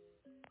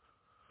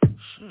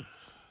 Shit.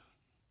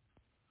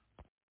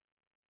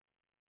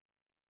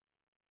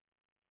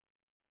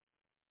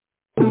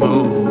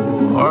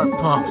 Oh, heart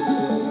pumps.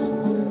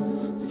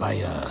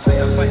 Fire.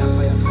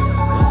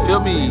 Feel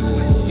me,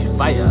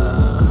 fire.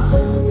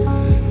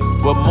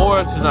 What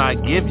more can I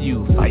give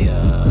you,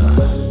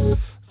 fire?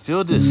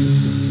 Feel this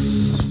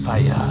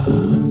fire.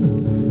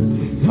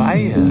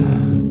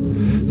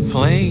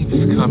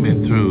 Flames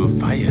coming through,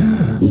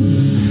 fire.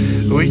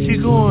 Where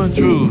you going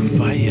through,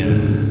 fire?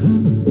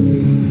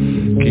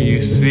 Can you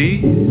see?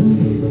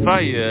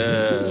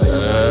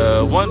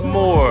 Fire. One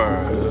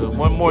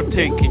more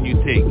take can you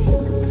take?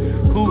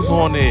 Who's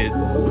on it?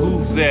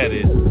 Who's at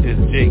it? It's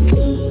Jake.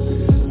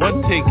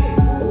 One take,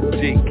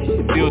 Jake.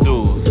 Feel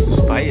those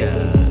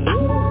fire.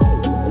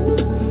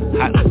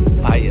 Hot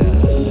fire.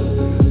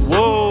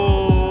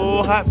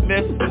 Whoa, hot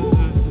messes.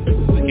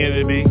 Can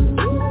it be?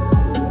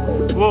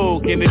 Whoa,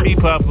 can it be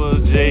Papa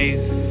J's?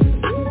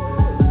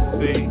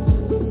 See?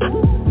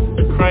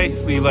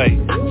 Christly like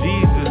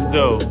Jesus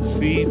though.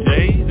 CJ,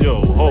 yo,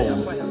 ho.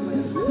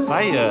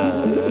 Fire.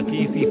 Can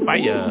you see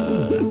fire?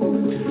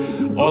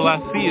 All I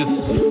see is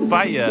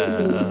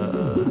fire.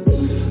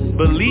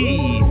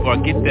 Believe or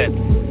get that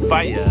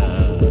fire.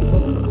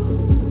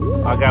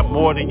 I got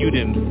more than you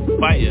than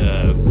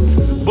fire.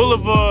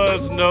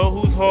 Boulevards know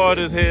who's hard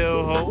as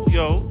hell, ho,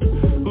 yo.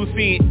 Who's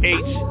seen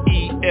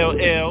H-E-L-L-L-L-E-H?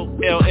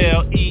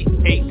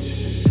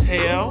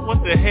 Hell,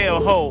 what the hell,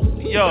 ho,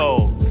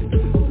 yo.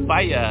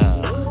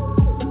 Fire.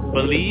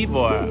 Believe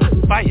or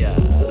fire.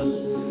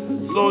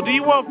 So do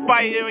you want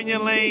fire in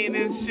your lane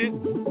and shit?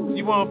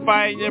 You want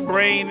fire in your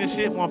brain and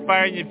shit? Want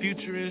fire in your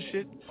future and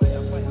shit?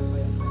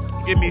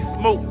 Give me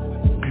smoke.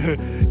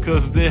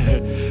 Cause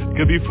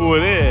before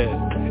that,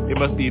 it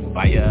must be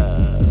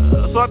fire.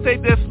 So I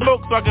take that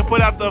smoke so I can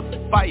put out the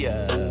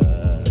fire.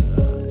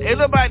 Ain't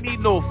nobody need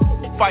no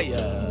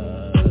fire.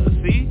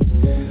 See?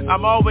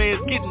 I'm always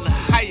getting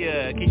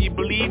higher. Can you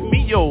believe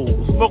me? Yo,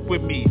 smoke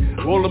with me.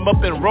 Roll them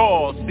up in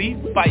raw. See?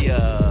 Fire.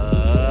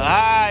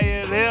 High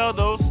as hell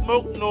though.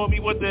 Smoke know me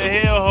what the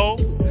hell, ho.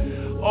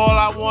 All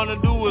I want to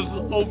do is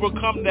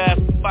overcome that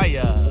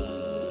fire.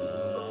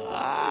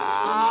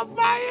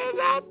 Fire's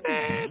out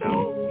there,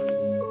 though.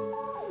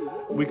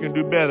 We can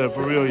do better,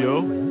 for real,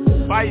 yo.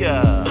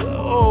 Fire.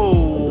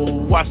 Oh,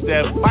 watch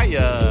that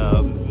fire.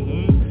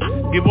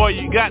 Mm-hmm. Give all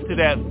you got to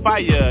that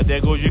fire. There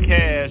goes your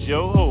cash,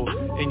 yo. Ho.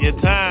 And your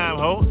time,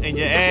 ho. And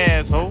your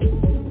ass, ho.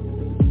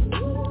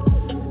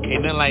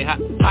 Ain't nothing like hot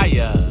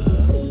fire.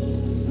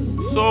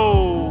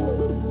 So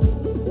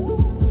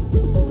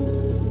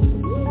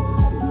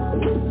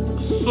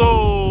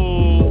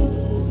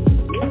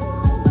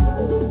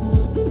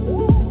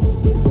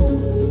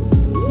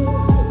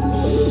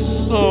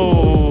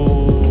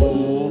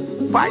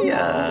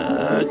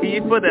fire. Can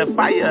you put that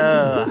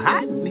fire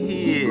hot in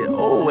here?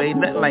 Oh, ain't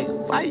nothing like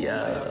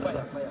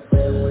fire.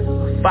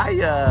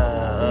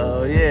 Fire.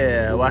 Oh,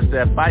 yeah. Watch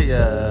that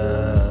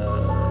fire.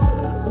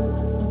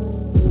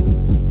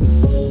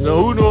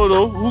 No, who know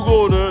though? Who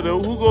go there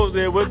though? Who goes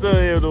there? What the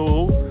hell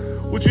though?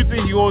 What you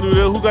think you gonna do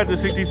there? Who got the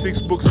 66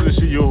 books and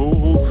shit, yo?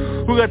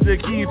 Who got the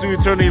keys to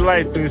eternity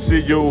life and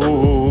shit, yo?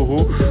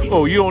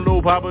 Oh, you don't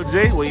know Papa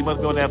J? Well, you must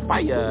be on that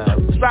fire.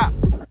 Stop.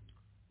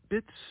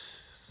 Bitch.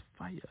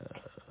 Fire.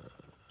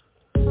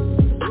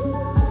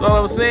 That's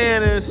all I'm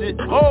saying is shit.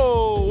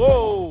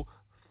 Oh.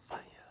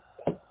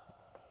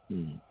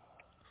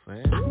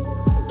 Fire.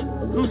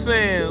 Who's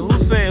saying?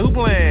 Who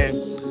playing?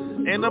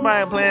 Ain't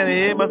nobody playing it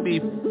here. It must be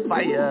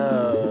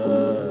fire.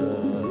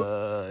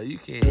 You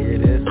can't hear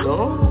this,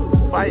 though.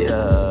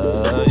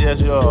 Fire. Yes,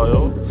 y'all,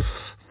 yo.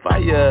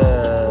 Fire.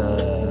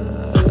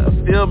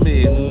 Feel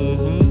me.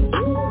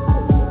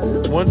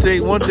 Mm-hmm. One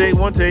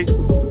take.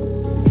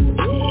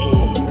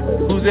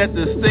 Who's at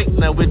the stake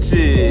now, which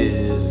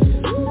is?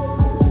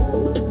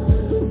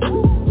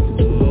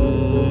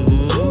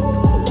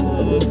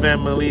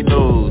 Family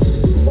knows.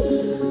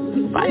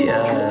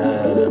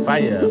 Fire.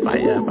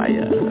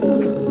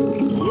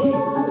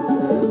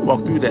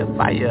 Walk through that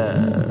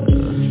fire.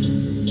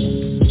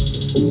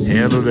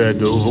 Handle that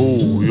though,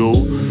 ho, yo.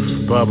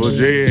 Papa J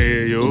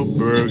here, yo.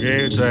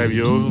 ByrdGang type,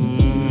 yo.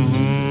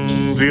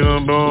 See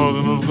them balls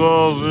and them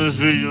calls and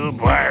shit, yo.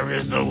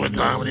 Pirates know what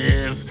time it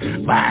is.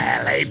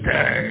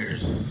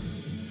 Violators.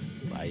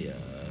 Fire.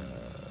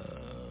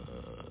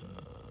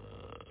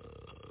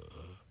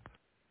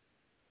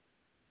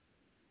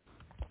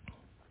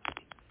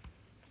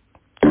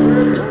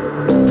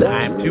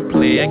 Time to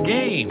play a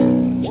game.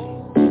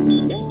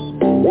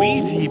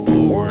 Ouija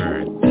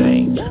board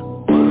night.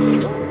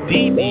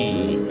 DD,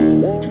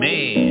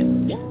 man,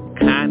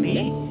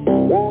 Connie,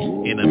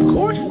 and of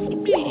course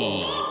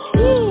me.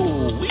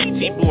 Ooh,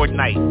 Ouija board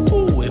night.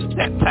 Ooh, it's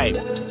that type.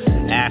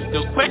 Ask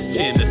a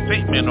question, a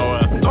statement, or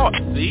a thought,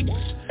 see?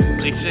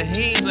 Place your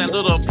hands in a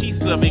little piece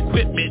of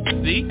equipment,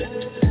 see?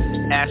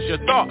 Ask your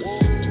thoughts.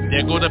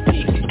 There go the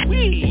piece.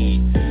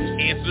 Wee.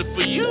 Answer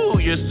for you.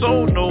 Your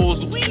soul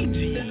knows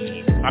Ouija.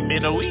 I'm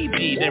in a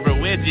Ouija, never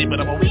wedgie,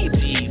 but I'm a Ouija,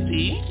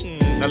 see?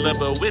 I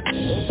love a witch.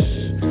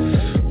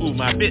 Ooh,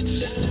 my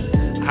bitch.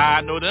 How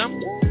I know them?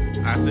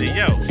 I say,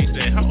 yo. She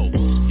said, ho.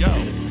 Yo.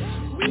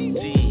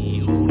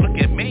 Ouija. Ooh, look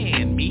at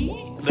man, me.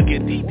 Look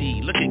at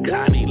DD. Look at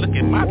Connie. Look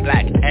at my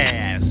black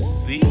ass,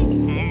 see?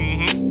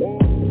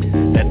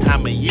 Mm-hmm. That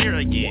time of year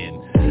again.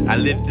 I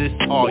live this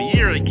all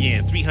year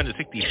again.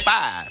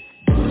 365.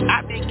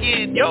 I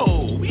begin, yo.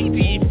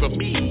 Ouija for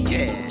me,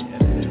 yeah.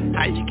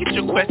 How you get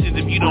your questions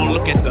if you don't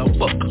look at the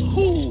book?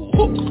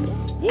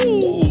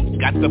 Ooh,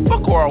 got the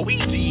book or a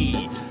Ouija?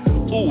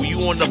 Ooh, you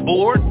on the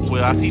board?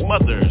 Well, I see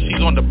mother, she's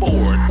on the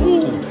board.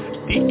 Ooh,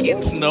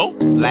 deacons, no,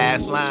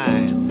 last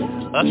line.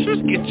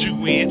 Ushers get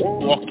you in,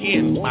 walk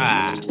in,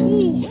 my.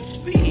 Ooh,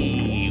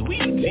 see,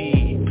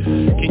 Ouija.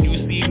 Can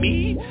you see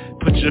me?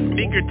 Put your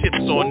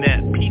fingertips on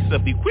that piece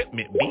of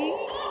equipment, B.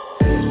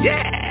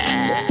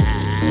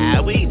 Yeah,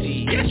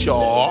 Ouija, yes,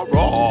 y'all,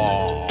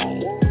 raw.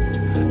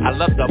 I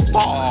love the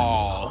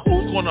ball.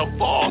 Who's gonna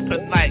fall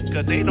tonight?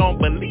 Cause they don't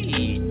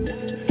believe.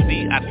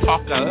 See, I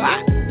talk a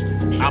lot.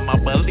 I'm a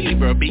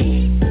believer,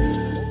 B.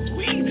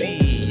 Ouija,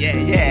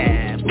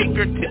 yeah.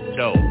 Fingertip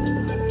though.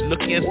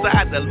 Look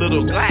inside the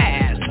little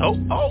glass. Oh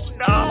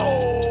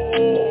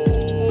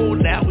no.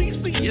 Now we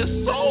see your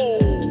soul.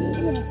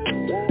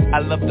 I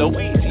love the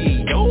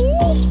Ouija, yo.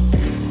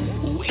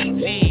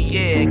 Ouija,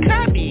 yeah.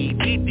 Connie,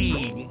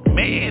 DD,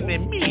 man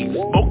and me.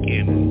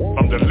 Smoking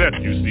from the left,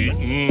 you see.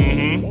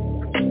 Mm-hmm.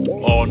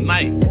 All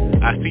night.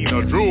 I seen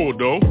a drool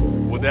though.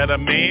 Was that a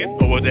man?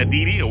 Or was that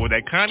Dee Dee? Or was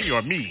that Connie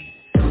or me?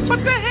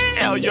 What the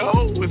hell, yo?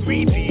 Was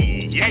Ouija?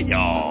 Yeah,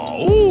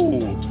 y'all.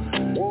 Ooh.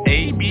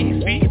 A,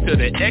 B, C to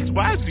the X,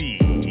 Y, Z.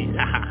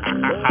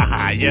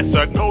 Yes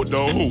or no,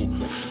 though.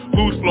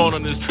 Who's flowing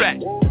on this track?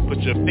 Put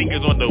your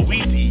fingers on the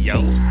Ouija,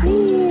 yo.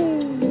 Ooh.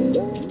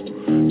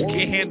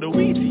 can't handle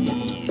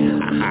Weezy.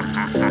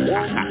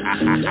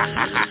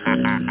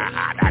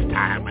 That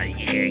time of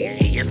year,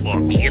 it's for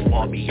me,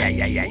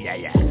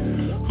 yeah.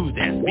 Who's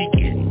that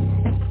speaking?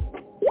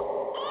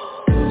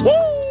 Woo!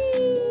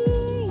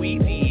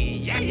 Weezy,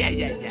 yeah.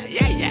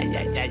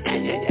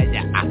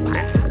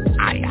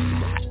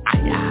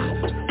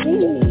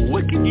 Ooh,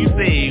 what can you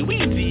say?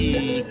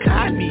 Weezy,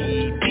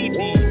 Connie, BB,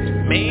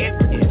 man,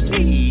 it's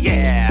me,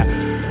 yeah.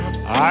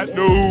 I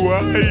know who I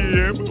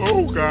am.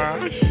 Oh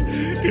gosh,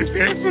 it's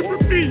answer for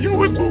me.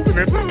 Yo, it's moving.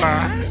 It's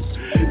alive.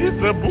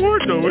 It's a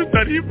board though. It's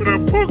not even a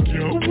book,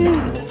 yo.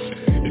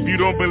 If you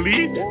don't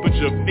believe, put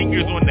your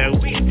fingers on that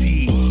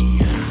Weezy.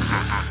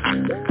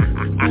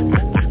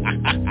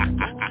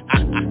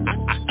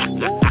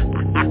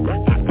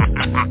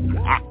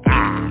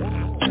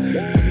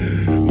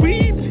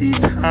 Weezy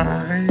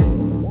time.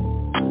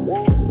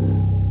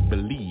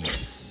 Believe.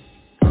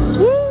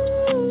 Woo!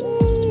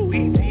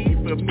 Weezy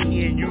for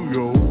me and you,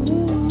 yo.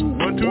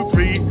 1, 2,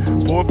 3,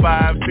 4,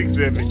 5, 6,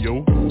 7,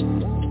 yo.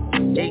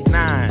 8,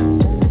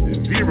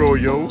 9, 0,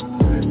 yo.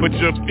 Put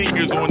your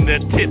fingers on the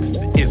tips.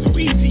 It's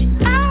Weezy.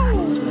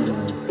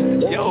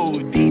 Ow! Yo,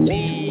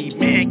 DD,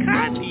 man,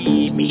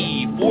 Connie,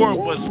 me. 4 of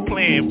us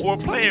playing, 4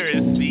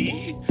 players,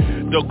 see?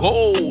 The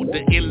goal,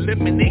 the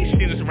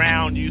eliminations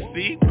round, you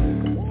see?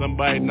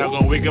 Somebody not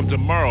gonna wake up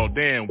tomorrow.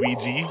 Damn,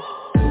 Weezy.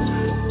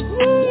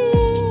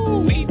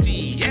 Woo,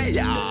 Weezy,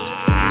 yeah.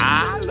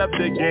 I love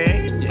the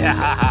game.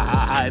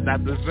 Yeah,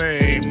 not the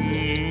same.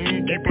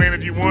 Keep playing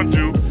if you want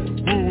to.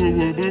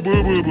 Boo.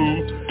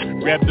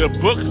 Grab the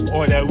book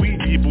or that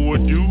Weezy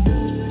board, you.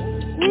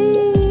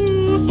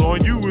 Woo,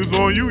 it's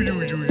on you, you.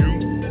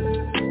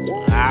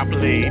 I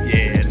played,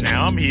 yeah.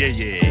 Now I'm here,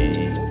 yeah.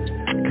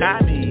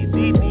 Connie,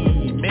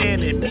 DD,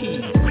 man, and me.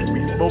 We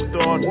smoked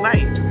all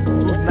night.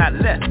 Who's not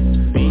left?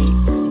 Me.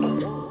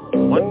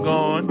 One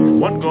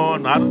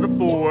gone out of the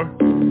 4.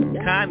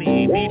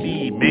 Connie,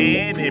 DD,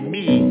 man, and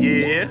me,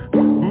 yeah.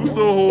 Who's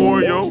the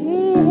whore, yo?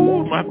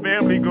 Woo, my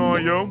family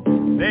gone, yo.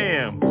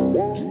 Damn,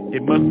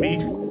 it must be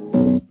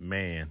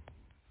man.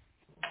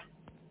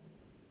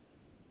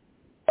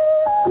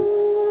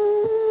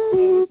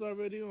 Oh, it's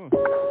already on.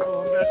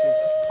 Oh, I'm back.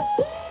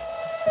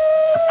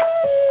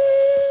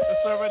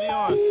 It's already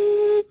on.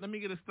 Let me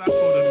get a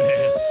stockholder,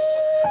 man.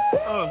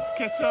 Oh,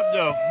 catch up,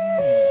 though.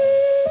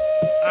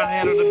 I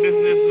handle the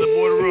business in the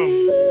boardroom.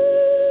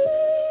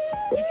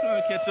 You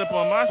trying to catch up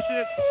on my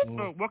shit?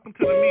 Oh, welcome to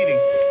the meeting.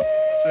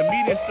 The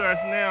meeting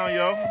starts now,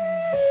 yo.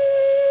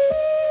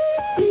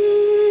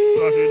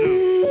 What you do?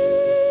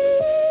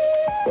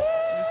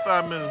 Just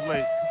 5 minutes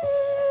late.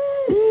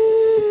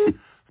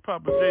 It's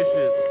Papa J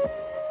shit.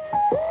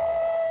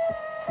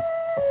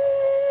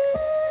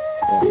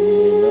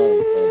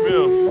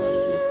 Real.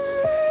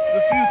 The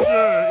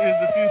future is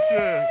the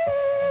future.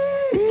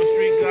 The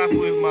street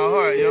gospel is my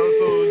heart, yo.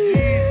 So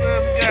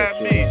Jesus got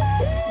me.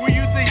 Where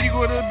you think you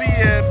gonna be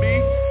at, B?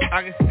 I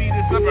can speed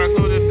this up, I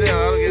slow this down.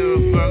 I don't give a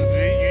fuck, G.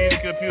 You need a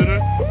computer?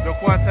 Don't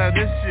quantize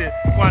this shit.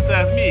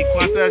 Quantize me,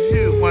 quantize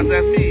you,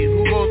 quantize me.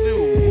 Who gon' do?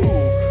 Who?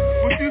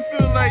 What you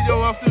feel like, yo?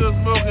 I'm still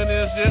smoking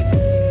this shit.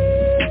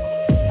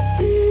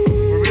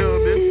 For real,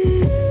 bitch.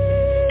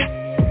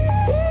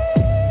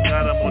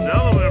 Got a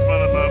Modelo in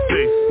front of my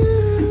face.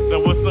 So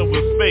what's up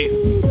with space?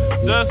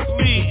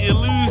 Dustly,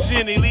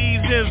 illusion,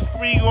 illusions,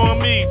 free on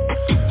me.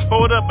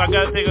 Hold up, I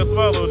gotta take a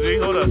swallow, G.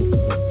 Hold up.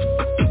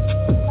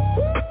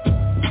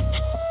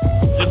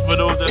 Just for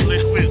those that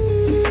liquid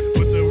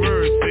with the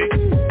words, see?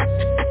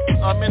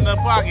 I'm in the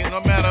pocket no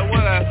matter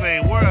what I say,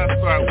 where I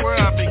start, where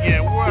I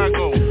begin, where I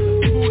go.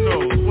 Who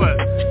knows what?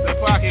 The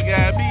pocket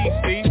got me,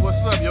 see? What's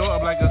up, yo?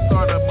 I'm like a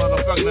startup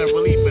motherfucker that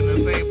relief in the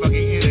same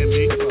fucking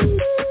enemy.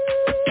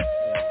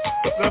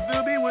 So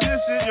feel me with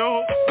this shit,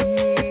 yo.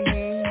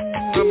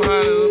 I'm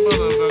high as a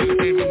motherfucker,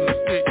 came from the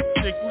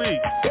stick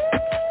leak.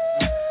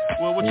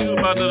 Well, what you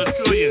about to the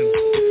trillion?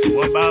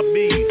 What about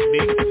bees, B?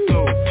 So,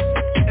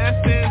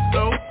 essence,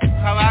 so,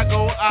 how I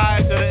go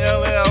I to the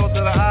LL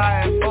to the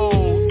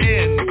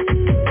I-O-N.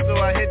 So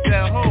I hit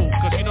that hole,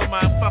 cause you know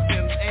my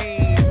fucking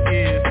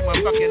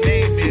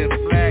name is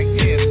Black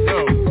Hen,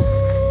 yo.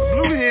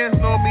 Blue Hens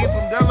know me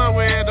from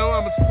Delaware, though.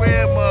 I'm a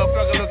square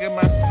motherfucker, look at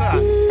my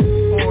shot.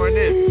 Pouring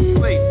this,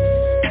 slate.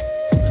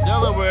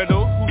 Delaware,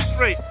 though, who's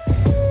straight?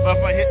 But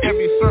if I hit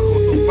every circle,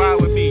 so fly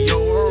with me, yo,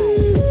 hurl.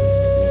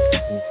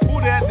 Who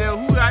that there?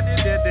 Who I did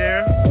that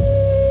there?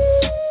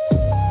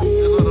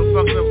 This little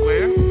fucked up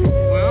where?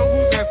 Well,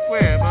 who's that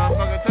square?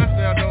 Motherfucker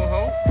touchdown, no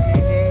ho.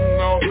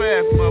 Long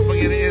pass,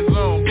 motherfucker in the end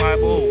zone,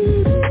 Bible.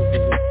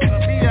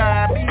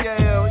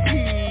 B-I-B-L-E,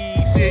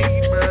 shit,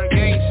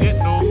 ByrdGang shit,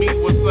 know me,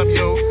 what's up,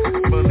 yo?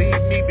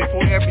 Believe me,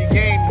 before every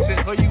game,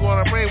 shit, who you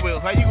gonna pray with?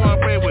 How you gonna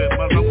pray with?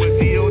 Motherfucker with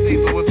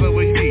D.O.D., so what's up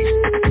with me?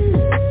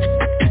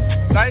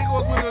 How you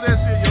gonna swindle that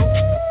shit, yo?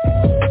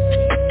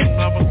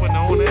 Motherfucker putting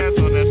their own ass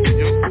on that shit,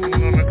 yo.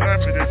 Fooling on the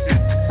carpet, that shit.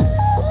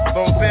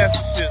 Long pass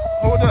shit.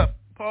 Hold up.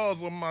 Pause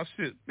on my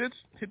shit. Bitch,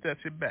 hit that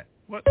shit back.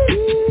 What? For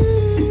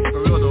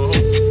real though, ho.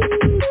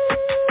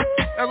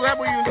 That's what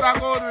happens when you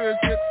start ordering and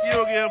shit. You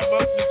don't give a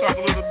fuck. You talk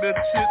a little bit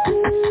of shit.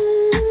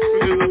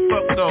 You give a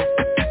fuck though.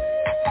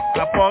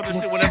 I pause this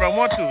shit whenever I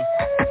want to.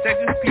 Check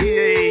this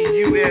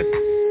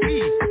P-A-U-S-E.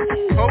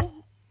 Ho.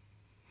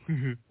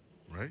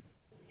 Right?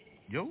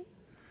 Yo.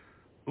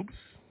 Oops.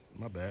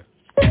 My bad.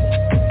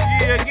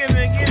 Yeah,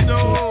 again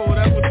though.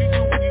 That's what you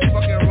do when you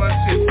fucking run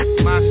shit.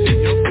 My shit,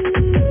 yo.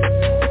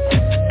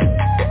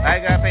 I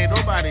ain't gotta pay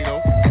nobody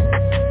though.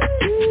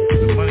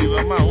 The money's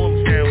on my own,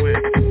 I'm sharing with.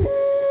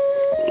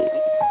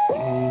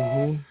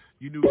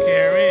 You do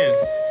Karen.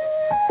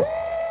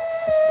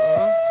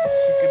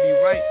 She could be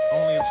right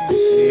only if she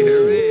see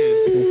her is.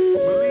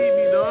 Believe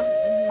me though.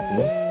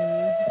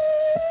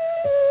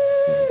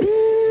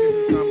 This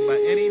is talking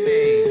about any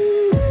name.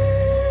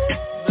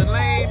 The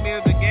lame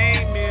is, the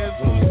game is,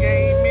 who's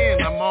game in?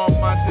 I'm on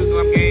my shit, so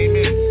I'm game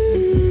in.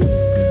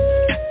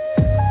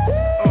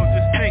 Oh,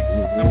 just think,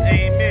 I'm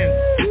aiming.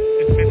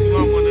 It's been too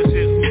long on the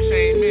shit, who's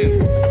shame in?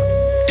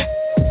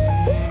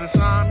 The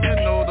Simon,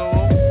 no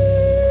though.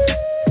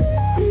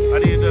 I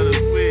did another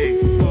swig.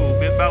 Ooh,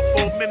 been about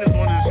 4 minutes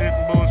on this shit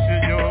and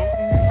bullshit, yo.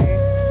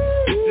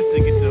 Just to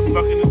get the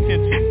fucking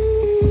attention.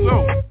 So.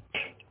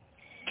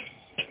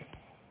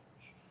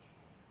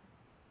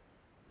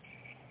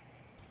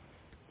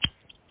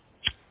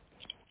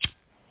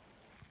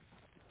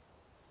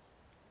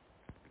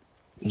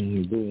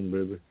 Boom,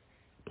 baby.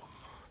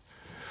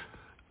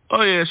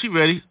 Oh yeah, she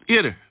ready.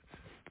 Hit her.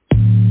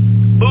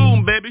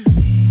 Boom, baby.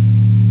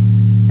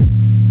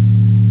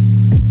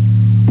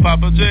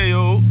 Papa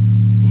J.O.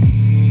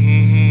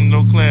 No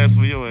class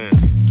for your ass.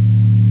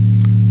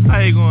 How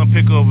you gonna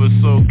pick over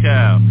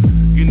SoCal?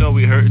 You know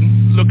we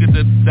hurtin'. Look at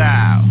the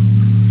dial.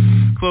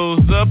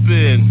 Closed up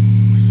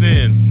in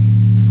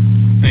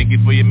sin. Thank you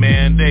for your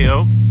mandate,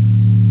 oh.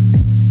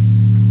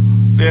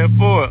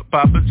 Therefore,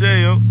 Papa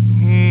J.O.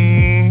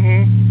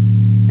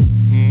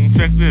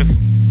 Check this.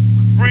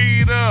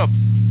 Freedom.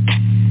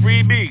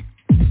 Free me.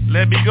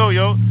 Let me go,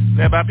 yo.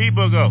 Let my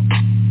people go.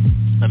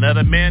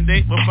 Another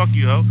mandate? Well, fuck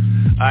you, ho.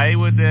 I ain't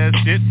with that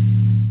shit.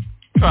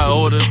 Try to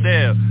hold us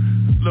down.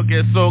 Look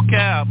at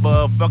SoCal,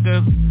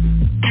 motherfuckers.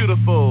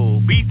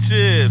 Beautiful.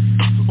 Beaches.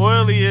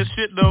 Oily as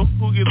shit, though.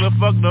 Who gives a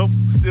fuck, though?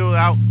 Still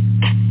out.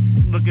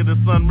 Look at the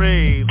sun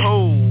rays.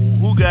 Oh,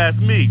 who got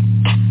me?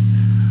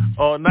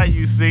 All night,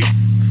 you see.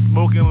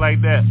 Smoking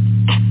like that.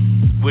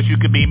 Wish you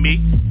could be me.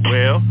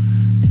 Well,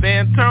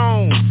 stand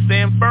tone.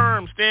 Stand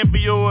firm. Stand for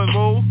yours,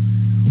 whoa.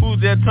 Who's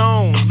that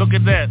tone? Look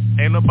at that.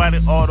 Ain't nobody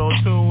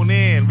auto-tune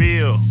in.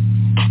 Real.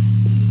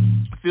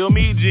 Feel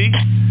me, G?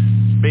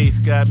 Bass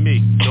got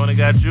me. Don't it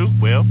got you?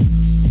 Well,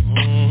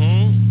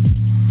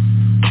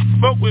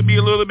 Spoke with me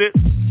a little bit.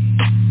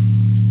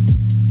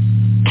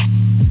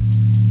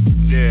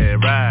 Yeah,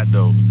 ride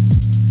though.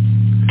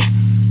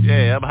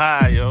 Yeah, I'm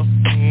high, yo.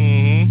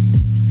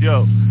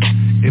 Yo,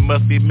 it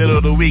must be middle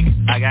of the week.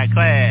 I got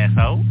class,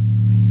 ho.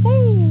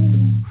 Woo.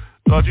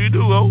 Thought you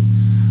do, ho.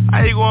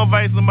 How you gonna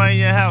invite somebody in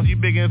your house? You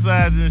big in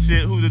size and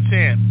shit. Who's the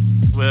champ?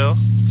 Well,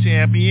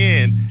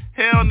 champion.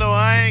 Hell no,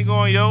 I ain't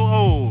going, yo.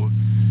 Oh,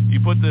 you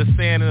put the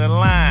sand in the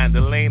line, the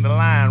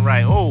line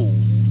right. Oh,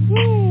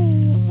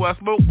 woo, I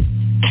smoke.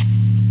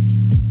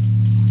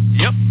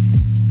 Yep,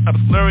 I'm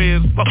slurry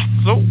as fuck.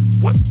 So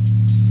what?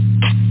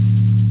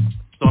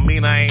 Don't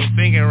mean I ain't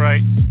thinking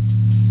right.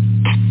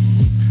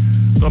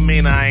 Don't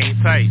mean I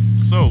ain't tight.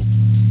 So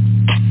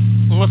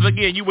once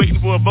again, you waiting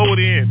for a vote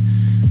in,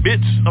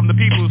 bitch. I'm the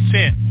people's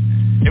champ.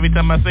 Every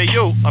time I say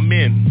yo, I'm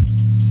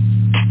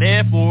in.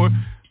 Therefore,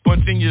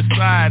 punch in your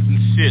sides and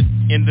shit.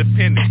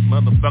 Independent,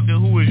 motherfucker.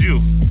 Who is you?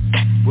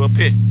 Well,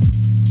 pick.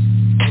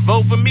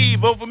 Vote for me.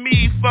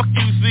 Fuck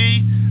you,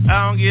 see.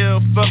 I don't give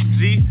a fuck,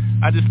 G.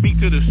 I just speak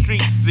to the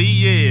streets,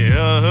 see.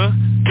 Yeah,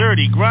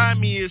 dirty,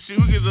 grimy and shit.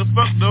 Who gives a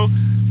fuck though?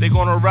 They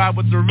gonna ride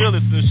with the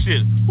realists and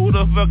shit. Who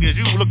the fuck is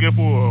you looking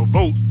for a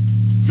vote?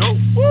 Yo,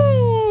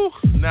 woo!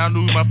 Now I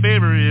know who my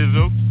favorite is,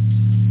 yo.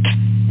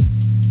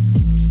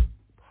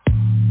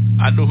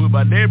 I know who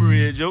my neighbor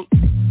is, yo.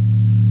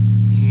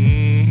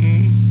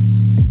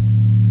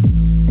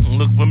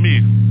 Look for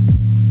me.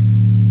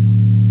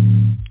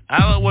 I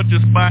don't want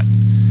your spot.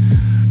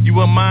 You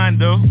want mine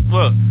though.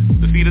 Look,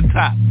 to see the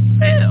top.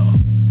 Hell.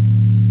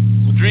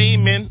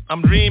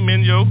 I'm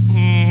dreaming, yo.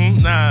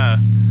 Nah,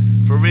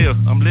 for real,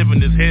 I'm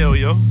living this hell,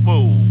 yo.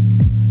 Whoa.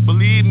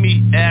 Believe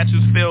me,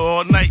 ashes fell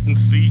all night and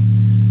see.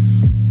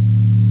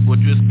 What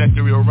you expect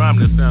a real rhyme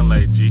to sound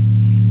like, G?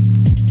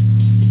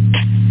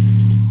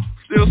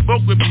 Still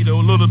spoke with me though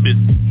a little bit.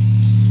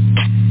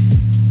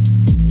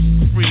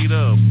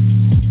 Freedom.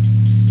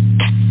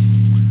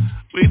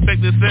 What do you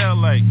expect this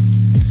sound like?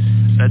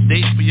 A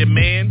date for your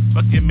man?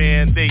 Fuck your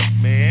man date,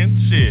 man.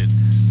 Shit.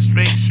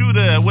 Straight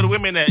shooter. Where the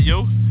women at,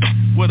 yo?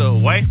 With a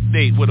wife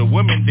date, with a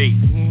woman date.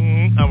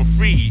 I'm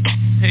free.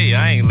 Hey,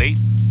 I ain't late.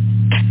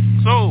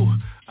 So,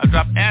 I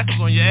drop ashes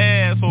on your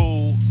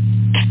asshole.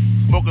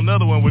 Smoke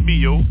another one with me,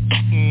 yo.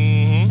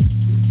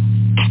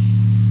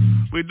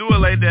 We do it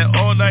like that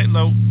all night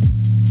low.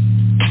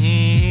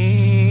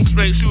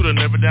 Straight shooter,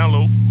 never down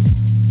low.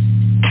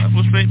 That's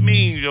what straight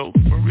means, yo.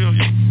 For real,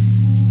 yo.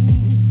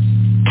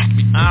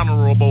 Be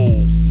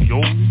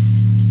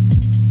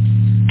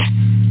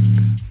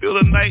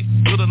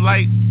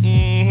light.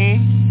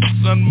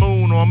 Sun,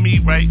 moon on me,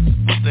 right?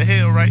 What the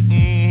hell, right?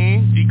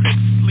 Eclipse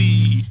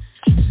sleep.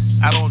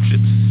 I don't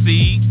trip,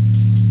 see.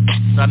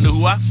 I know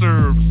who I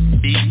serve.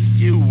 Be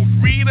you.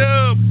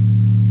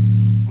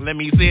 Freedom. Let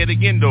me say it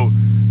again, though.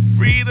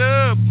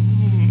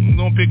 Freedom.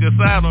 Don't pick a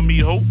side on me,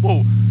 ho.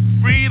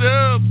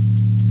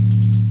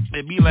 Freedom.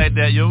 It be like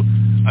that, yo.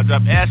 I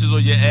drop ashes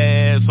on your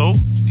ass, ho.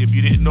 If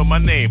you didn't know my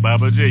name,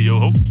 Baba J, yo,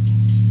 ho.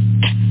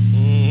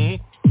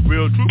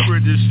 Real trooper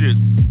in this shit.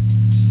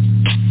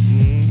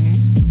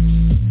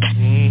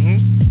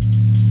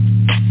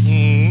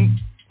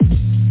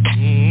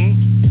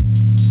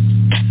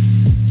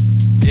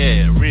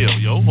 Yeah, real,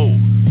 yo, ho.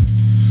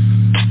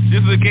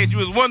 Just in case you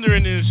was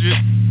wondering this shit.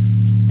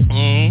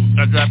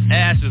 I drop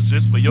ashes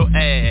just for your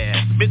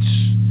ass,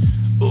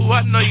 bitch. Ooh,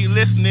 I know you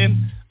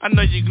listening. I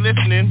know you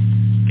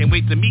glistening. Can't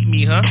wait to meet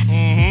me, huh?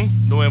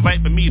 No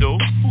invite for me, though.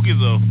 Who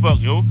gives a fuck,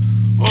 yo?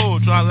 Oh,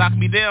 try to lock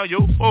me down,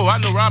 yo. Oh, I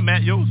know where I'm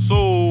at, yo.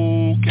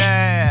 So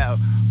cal.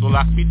 So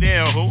lock me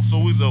down, ho. So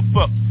who's a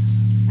fuck?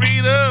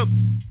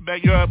 Freedom.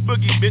 Backyard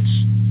boogie,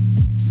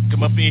 bitch.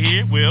 Come up in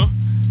here, well,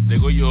 there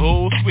go your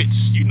whole switch.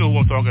 You know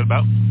what I'm talking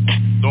about.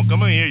 Don't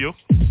come in here, yo.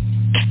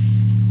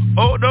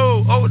 Oh,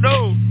 no.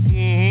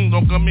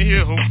 Don't come in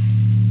here, ho.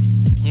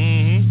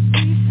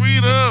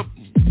 Freedom.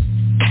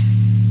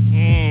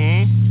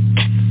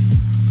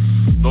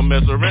 Don't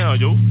mess around,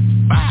 yo.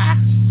 Bye.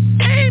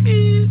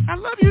 Baby, I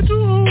love you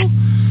too.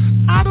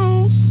 I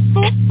don't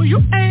vote for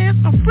your ass.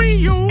 I'm free,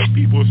 yo.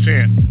 People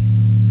chant.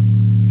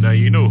 Now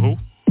you know, ho.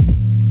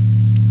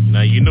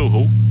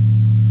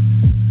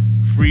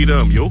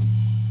 Freedom, yo.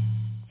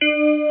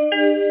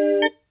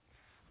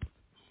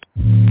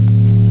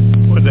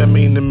 What that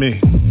mean to me?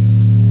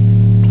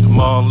 I'm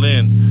all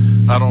in.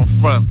 I don't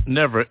front.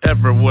 Never,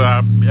 ever will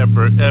I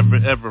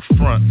ever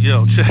front.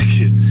 Yo, check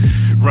it.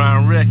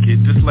 Rhyme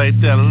record, just like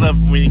that. I love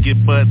when you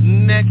get butt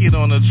naked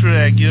on the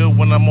track, yo.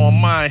 When I'm on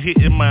mine,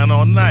 hitting mine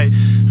all night.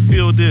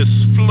 Feel this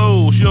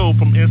flows, yo,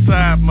 from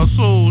inside my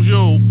soul,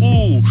 yo.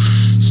 Ooh,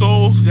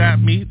 soul's got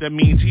me. That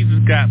means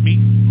Jesus got me.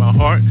 My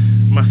heart,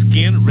 my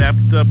skin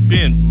wrapped up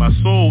in my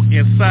soul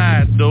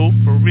inside, though.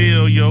 For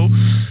real, yo.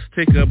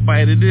 Take a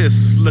bite of this.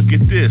 Look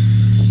at this.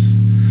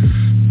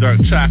 Dark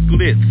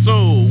chocolate.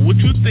 So, what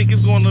you think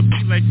it's gonna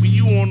be like when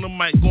you on the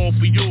mic going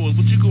for yours?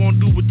 What you gonna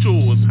do with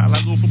yours? How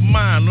I go for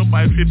mine?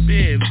 Nobody fit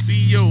in.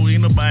 See, yo,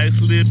 ain't nobody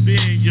slip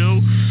in, yo.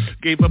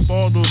 Gave up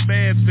all those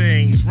bad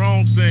things,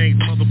 wrong things,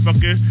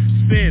 motherfucker.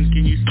 Sin,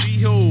 can you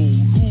see, ho?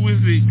 Who is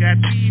it?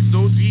 Got these,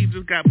 though.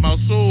 Jesus got my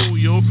soul,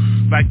 yo.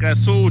 Like I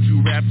told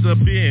you, wrapped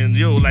up in,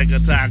 yo, like a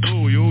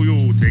taco,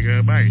 yo. Take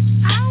a bite.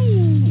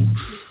 Ow!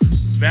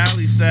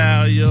 Valley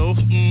style, yo,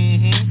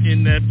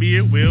 in that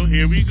beer, well,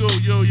 here we go,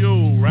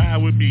 yo,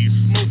 ride with me,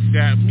 smoke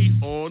got me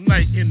all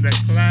night in the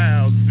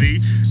clouds,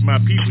 see,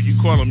 my people, you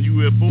call them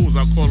UFOs,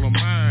 I call them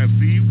mine,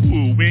 see,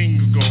 woo,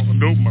 wings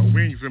gone, no, my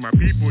wings and my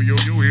people, yo,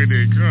 here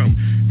they come,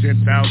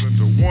 10,000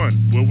 to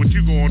 1, well, what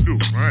you gonna do,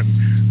 run,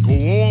 go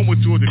on with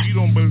yours, if you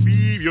don't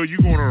believe, yo,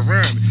 you gonna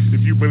run,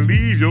 if you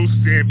believe, yo,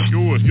 stand for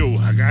yours, yo,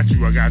 I got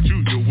you,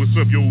 yo, what's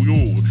up, yo,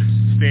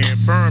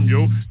 stand firm,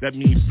 yo, that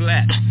means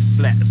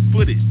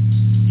flat-footed.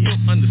 You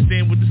don't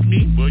understand what this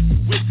means, but you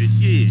with it,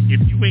 yeah.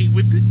 If you ain't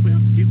with it, well,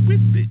 get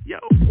with it, yo.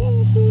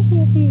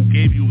 Who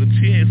gave you a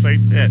chance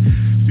like that?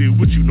 See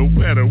what you know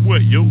better,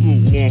 what, yo?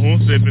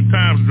 7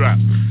 times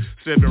drop,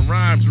 7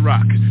 rhymes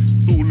rock.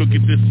 Ooh, look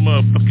at this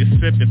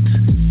motherfucking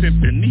 7th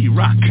symphony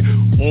rock.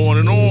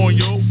 On and on,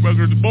 yo.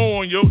 Ruggers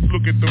born, yo.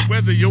 Look at the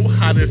weather, yo.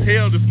 Hot as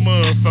hell, this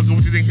motherfucker.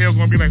 What you think hell's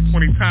gonna be like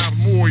 20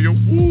 times more, yo?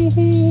 You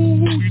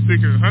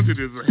think 100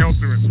 is a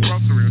helter and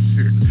shelter and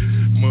shit.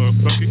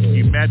 Motherfucker,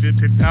 imagine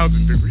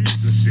 10,000 degrees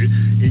and shit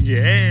in your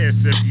ass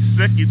every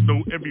second,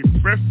 though, every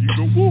breath you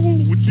go,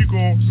 what you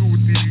gonna do with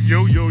these,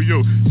 yo,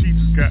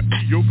 Jesus got me,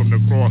 yo, from the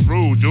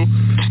crossroads, yo,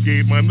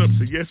 gave mine up,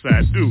 so yes,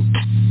 I do,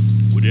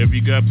 whatever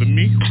you got for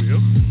me,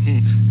 well,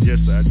 yes,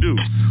 I do,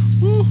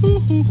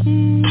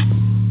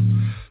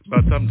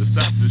 About time to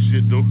stop this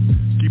shit, though.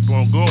 Keep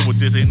on going with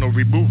this. Ain't no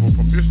removal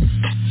from this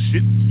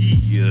shit.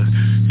 Yeah.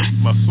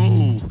 My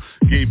soul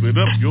gave it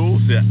up, yo.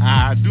 Said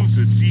I do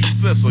to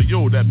Jesus. So,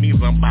 yo, that means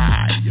I'm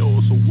by,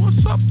 yo. So,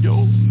 what's up,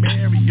 yo?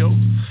 Mary, yo.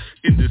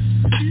 In the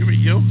spirit,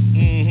 yo.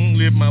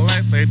 Live my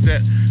life like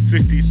that.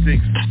 56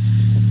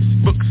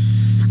 books,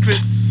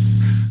 clips.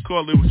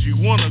 Call it what you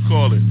want to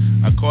call it.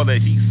 I call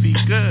that heat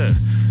seeker.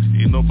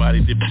 Ain't nobody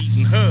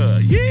defeating her.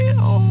 Yeah.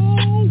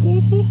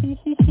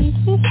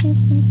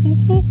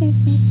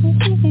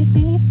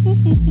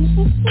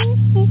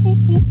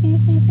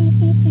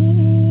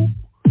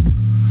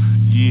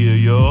 Yeah,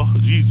 y'all.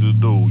 Jesus,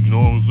 though. You know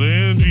what I'm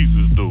saying?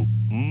 Jesus, though.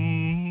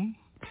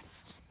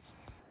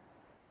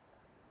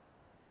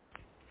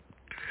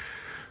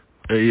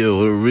 Hey, yo,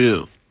 we're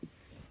real.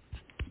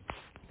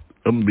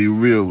 I'm gonna be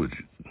real with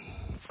you.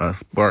 I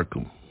spark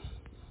 'em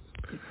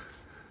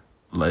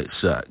like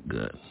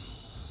shotgun.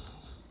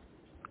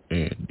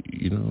 And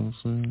you know what I'm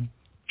saying?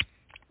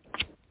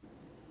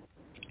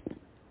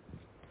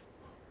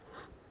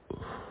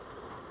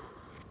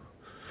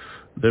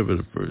 Never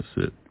the first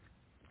sip.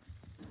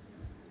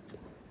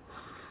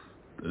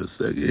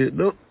 second hit,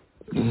 nope.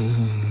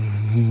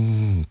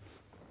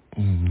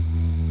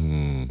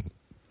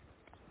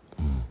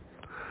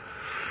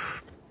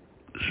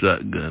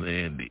 Shotgun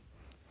Andy.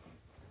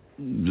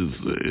 Just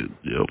saying,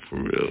 yo, for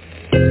real.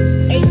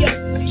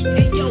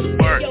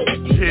 Bark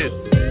hit.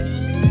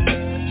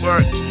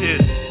 Bark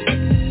hit.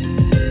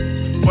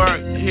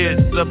 Bark hit.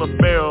 Double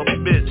barrel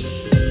bitch.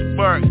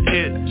 Bark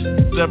hit.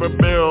 Double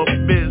barrel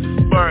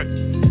bitch. Bark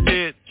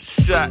hit.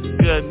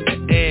 Shotgun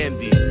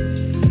Andy.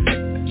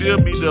 Feel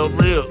me though,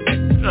 real. I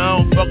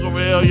don't fuck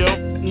around, yo.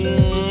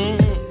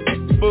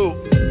 Boo.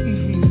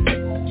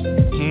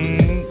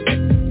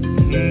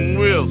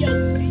 Real.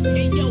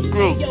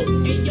 Group.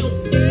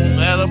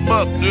 Add them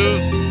up,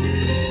 dude.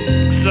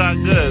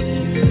 Shotgun.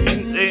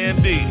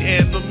 A&D.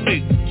 Handle me.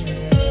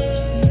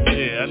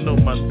 Yeah, I know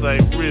my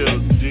type real.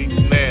 G.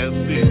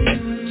 Nasty.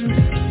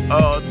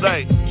 All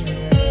night.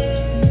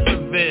 The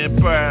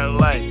vampire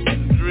light.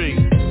 Drink.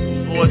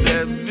 Or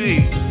that V.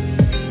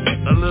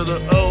 A little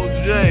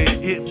OJ.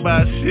 Hit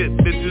my shit,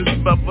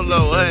 bitches.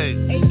 Buffalo. Hey.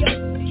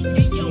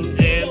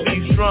 And be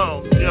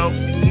strong, yo.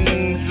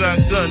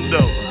 Shotgun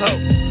though. Ho.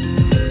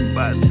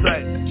 My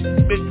type.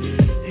 Bitch.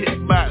 Hit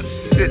my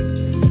shit.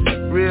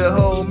 Real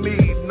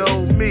homie,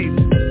 know me.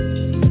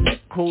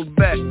 Hold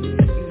back,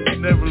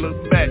 never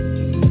look back.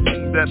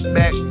 That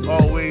back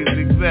always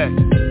exact.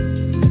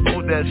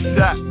 Hold that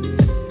shot,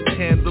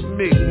 handle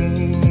me.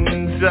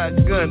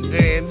 Shotgun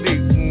Andy.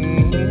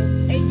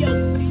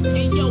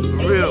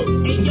 Real.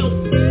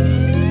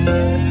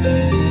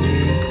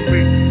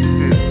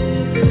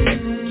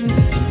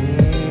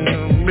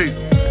 Me.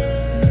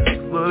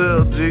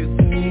 Little G.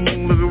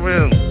 Look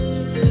around.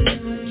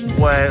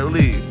 Wyatt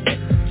Lee.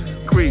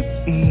 Creep.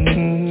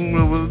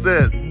 What was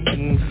that?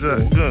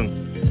 Shotgun.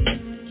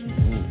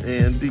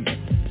 Andy.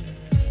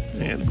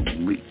 Handle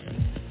me.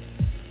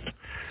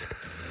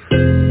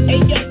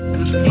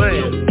 Just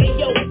playing.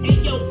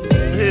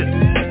 Hit.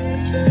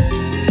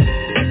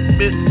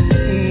 Bitch.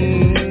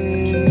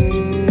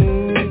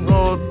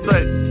 All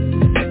tight.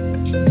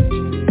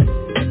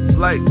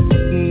 Light.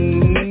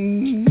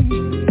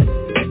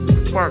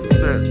 Spark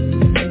that.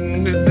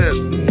 Hit that.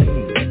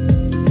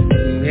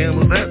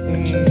 Handle that.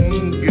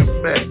 Give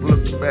back.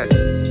 Look back.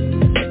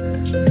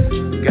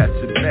 Got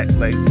your back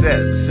like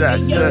that.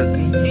 Shotgun.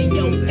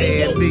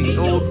 Andy.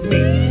 Old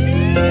me.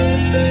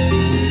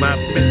 My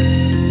bitch.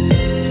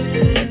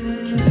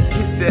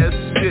 Hit that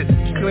shit.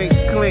 Clink,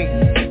 clink.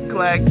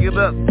 Clack it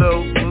up,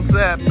 though. What's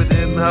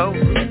happening, ho?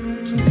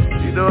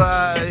 You know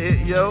how I hit,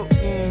 yo?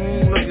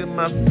 Look at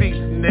my feet.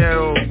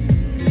 Narrow.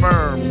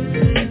 Firm.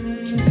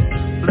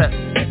 Left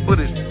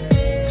footed.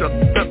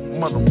 Chucked up,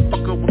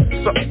 motherfucker.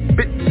 What's up,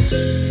 bitch?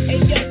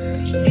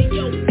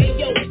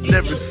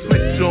 Never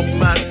switch on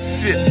my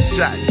shit.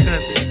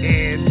 Shotgun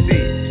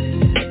Andy.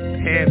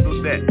 Handle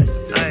that.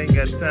 I ain't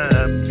got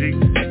time, G.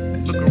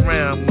 Look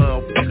around,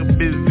 motherfucker,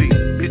 busy,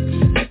 bitch.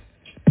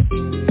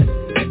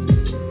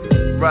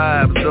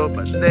 Ride up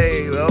my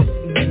day, yo.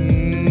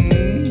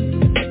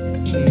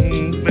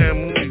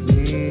 Family.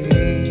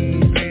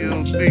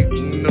 PLD,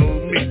 know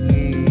me.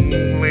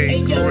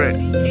 Ain't correct.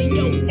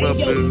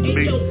 Bumpin'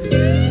 beat.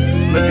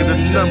 Look at the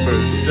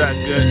numbers.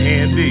 Shotgun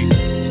Andy.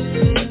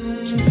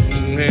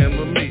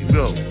 Handle me,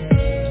 go.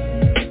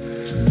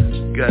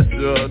 Got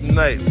you all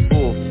night,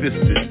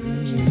 4-fisted.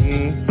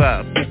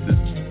 5-fisted.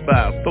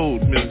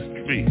 5-fold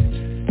ministry.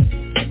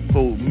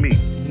 Hold me,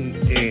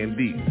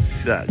 Andy.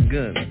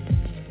 Shotgun.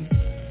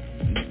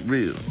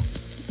 Real.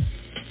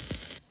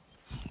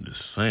 I'm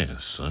just saying,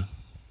 son.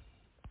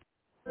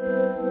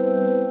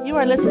 You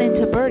are listening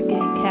to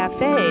ByrdGang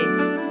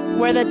Cafe,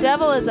 where the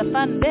devil is a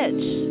fun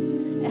bitch.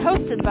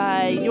 Hosted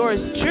by yours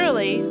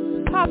truly,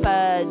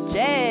 Papa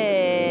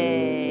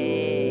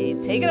J.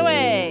 Take it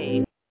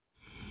away.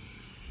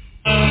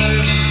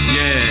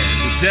 Yeah,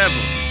 the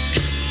devil.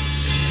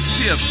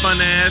 She a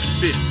fun ass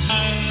bitch.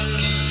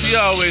 She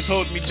always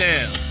holds me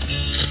down.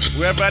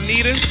 Wherever I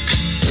need her,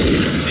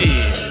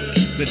 yeah,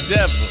 the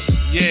devil,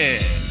 yeah.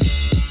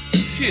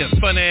 She a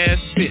fun ass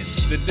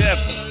bitch, the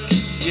devil,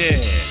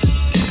 yeah.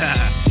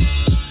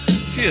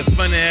 She a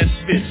fun ass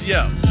bitch,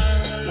 yo.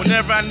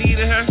 Whenever I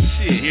needed her,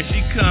 shit, here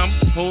she come,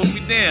 hold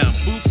me down,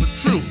 boo for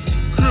truth,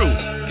 crew,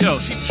 yo,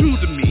 she true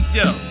to me,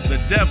 yo, the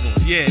devil,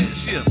 yeah,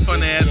 she a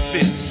fun ass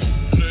bitch.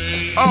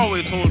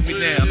 Always hold me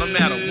down, no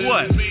matter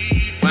what.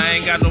 If I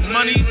ain't got no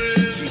money,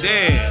 she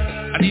there.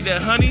 I need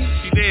that honey,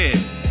 she there.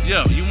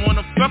 Yo, you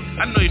wanna fuck?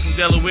 I know you from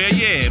Delaware,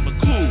 yeah, but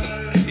cool.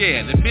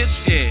 Yeah, the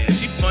bitch, yeah,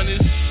 she fun as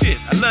shit.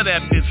 I love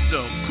that bitch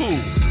though,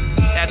 cool.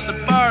 At the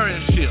bar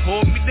and shit,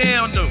 hold me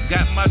down though.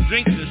 Got my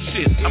drinks and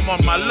shit, I'm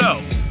on my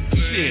low.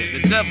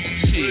 Shit, the devil,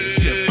 shit,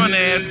 she a fun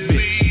ass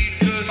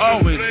bitch.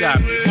 Always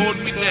got me, hold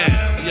me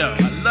down. Yo,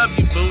 I love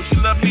you, boo, she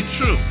love me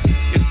true.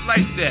 It's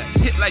like that,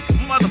 hit like a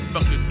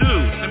motherfucker,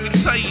 dude. Let me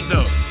tell you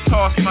though,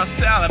 toss my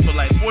salad for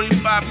like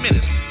 45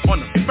 minutes on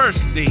the first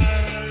date.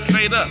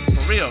 Straight up,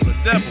 for real, the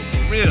devil,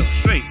 for real,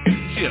 straight.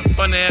 She a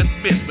fun ass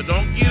bitch, but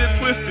don't get it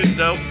twisted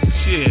though.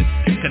 Shit,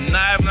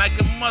 connive like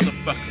a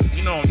motherfucker.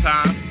 You know the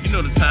time,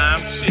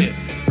 shit.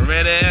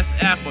 red ass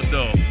apple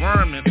though,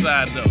 worm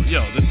inside though.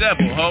 Yo, the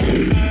devil, ho.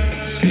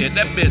 Shit,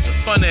 that bitch a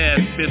fun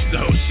ass bitch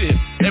though. Shit,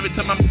 every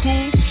time I'm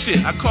cool, shit,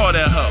 I call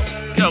that hoe.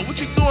 Yo, what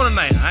you doing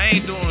tonight? I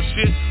ain't doing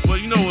shit. Well,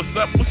 you know what's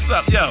up.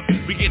 Yo,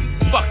 we getting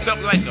fucked up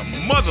like a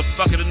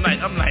motherfucker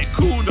tonight. I'm like,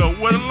 cool though,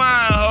 what a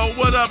line, ho.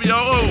 What up, yo?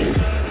 Oh.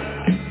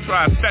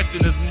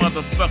 Trifecting this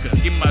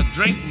motherfucker. Give my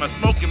drink, my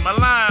smoke, and my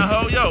line,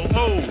 ho. Yo,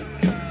 ho.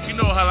 You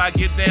know how I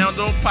get down,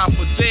 don't pop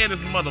a J in this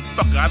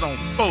motherfucker. I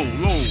don't fold,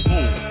 ho.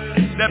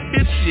 That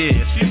bitch,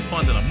 yeah, she's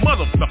fun than a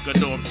motherfucker,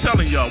 though. I'm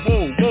telling y'all,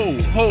 whoa,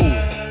 ho.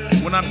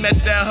 When I met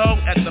that hoe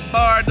at the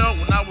bar, though,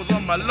 when I was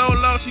on my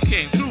low, she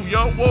came through,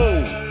 yo,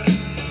 whoa.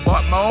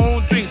 Bought my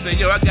own drink, said,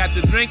 yo, I got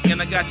your drink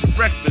and I got your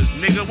breakfast,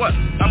 nigga, what?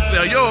 I'm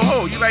saying, yo,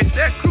 ho, you like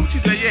that crew? She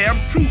said, yeah,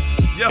 I'm true.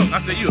 Yo, I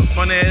said, you a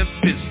fun ass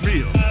bitch,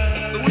 real.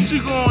 So what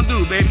you gonna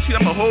do, baby? Shit,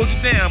 I'm gonna hold you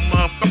down,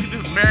 motherfucker.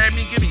 Just marry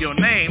me, give me your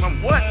name.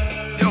 I'm what?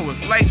 Yo,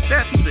 it's like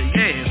that? She said,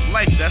 yeah, it's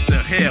like that. I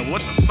said, hell,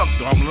 what the fuck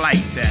do I'm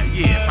like that?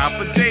 Yeah,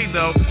 Papa J,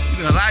 though,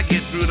 you know how I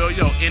get through, though,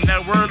 yo, in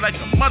that word like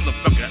a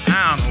motherfucker,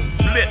 I don't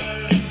flip.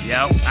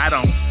 Yo, I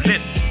don't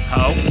flip,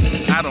 ho.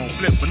 I don't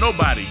flip for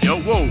nobody, yo,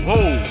 whoa.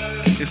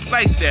 It's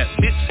like that,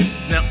 bitch.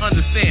 Now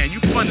understand, you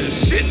fun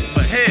as shit,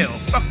 but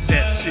hell, fuck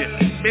that shit.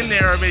 Been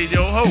there already,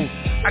 yo, ho.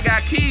 I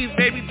got keys,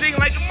 baby, ding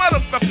like a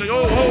motherfucker,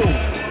 yo, ho.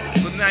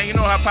 So now you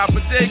know how Papa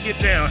J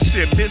get down,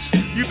 shit, bitch.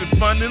 You been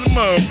fun in the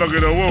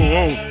motherfucker, though,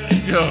 whoa.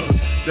 Yo,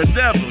 the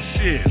devil,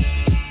 shit.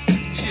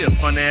 She a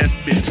fun ass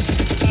bitch.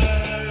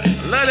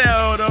 I love that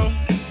hoe, though.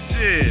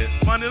 Shit,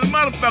 fun in the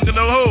motherfucker,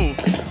 though, ho.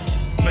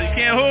 But you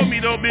can't hold me,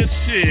 though, bitch,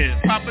 shit.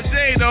 Papa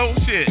J, though,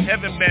 shit.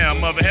 Heaven bound,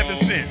 mother, heaven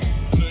sent.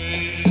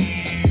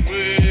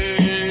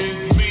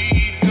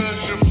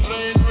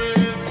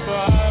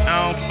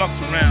 I don't fuck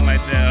around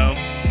like that, ho.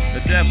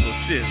 The devil,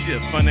 shit, she a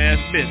fun ass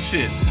bitch,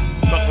 shit.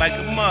 Fuck like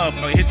a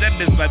motherfucker, hit that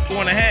bitch like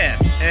 4.5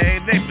 every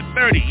day for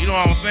 30, you know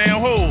what I'm saying?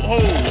 Ho.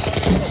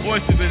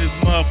 Voices in this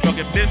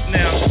motherfucking bitch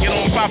now. Get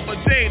on Papa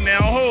J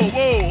now, ho.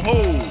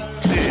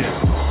 Shit,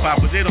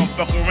 Papa J don't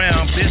fuck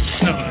around, bitch.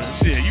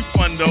 Shit, you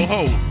fun though,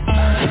 ho.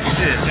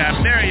 Shit,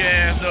 got marry your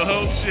ass though,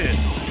 ho. Shit.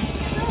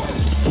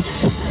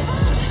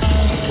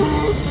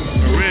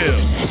 For real.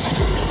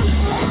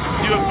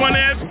 You a fun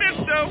ass bitch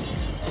though.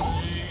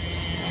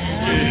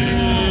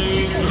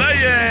 Yeah. Love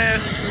your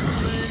ass.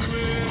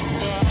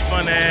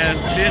 Fun ass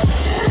bitch.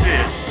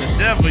 Shit. The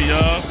devil,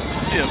 y'all.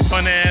 She a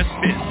fun ass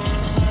bitch.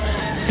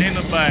 Ain't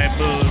nobody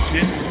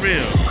bullshit. For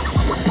real.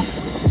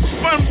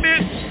 Fun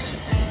bitch.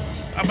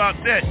 How about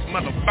that,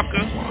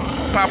 motherfucker?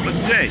 Papa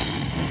J.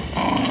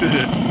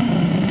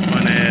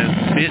 Fun ass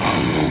bitch.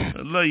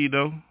 I love you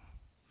though.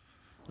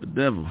 The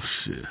devil,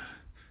 shit.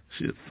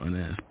 She a fun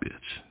ass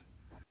bitch.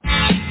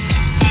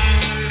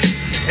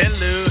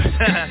 Hello.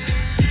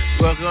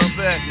 Welcome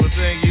back. Well,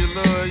 thank you,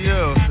 Lord,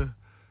 yo.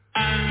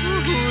 Who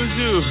is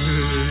you?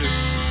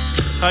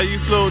 How you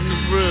floating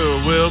this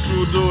real? Well,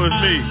 through the door is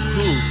me.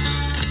 Who?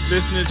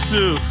 Listening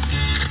to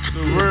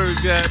the word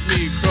got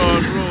me.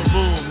 Crossroad,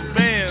 boom,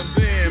 bam.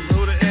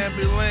 Who the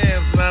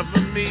ambulance? Not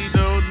for me,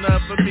 though.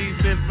 Not for me,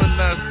 been for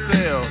not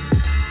sell.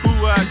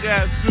 Who I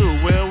got to?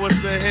 Well, what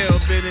the hell?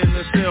 Been in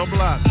the cell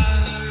block.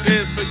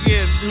 Then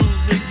begin, who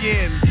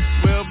begin?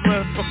 Well,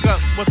 fuck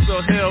up, what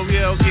the hell,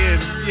 yeah, again.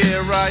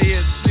 Yeah,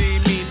 riot, see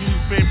me,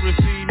 newspaper,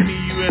 see me,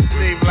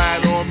 USA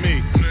lied on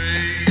me.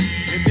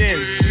 And then,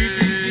 we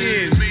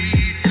begin.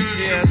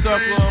 Yeah,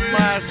 talk on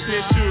my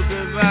shit too,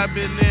 cause I've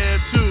been there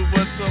too.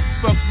 What the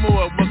fuck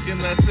more? What can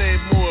I say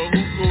more?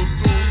 Who goes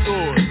through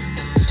doors?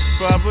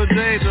 Papa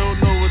J don't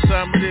know what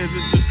time it is,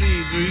 it's the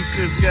season, he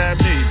just got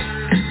me.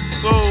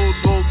 Gold,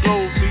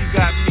 me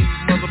got me,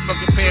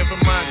 motherfucking paying for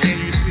mine, can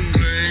you see?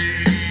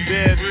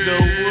 Dead no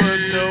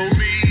wood, no.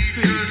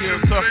 See, still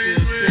talking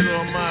shit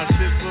on my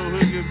shit, so who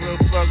gives a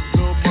fuck?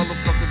 No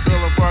motherfucker,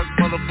 trailer park,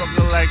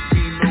 motherfucker like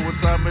me, know what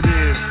time it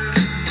is.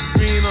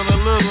 Green on a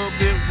little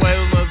bit, white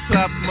on the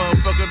top,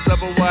 motherfucker,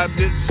 double wide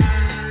bitch.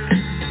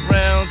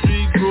 Round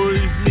tree,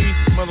 gories, me,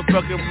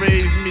 motherfucker,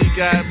 raise me,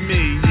 got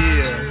me,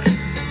 yeah.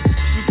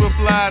 Super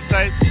fly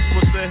type,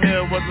 what the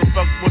hell, what the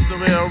fuck, what the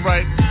hell,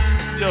 right?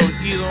 Yo,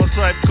 eat on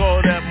tripe,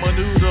 call that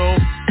menudo,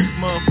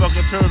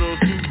 motherfucker, turtle,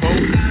 soup, ho.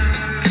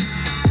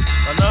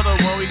 Another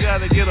one, we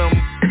gotta get them.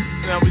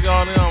 Now we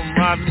got them,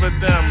 riding with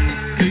them.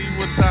 See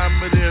what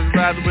time it is,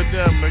 riding with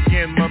them.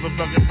 Again,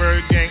 motherfucking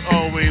ByrdGang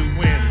always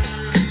win.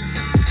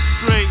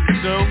 Straight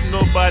though,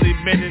 nobody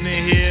bending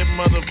in here,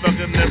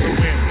 motherfucker never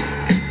win.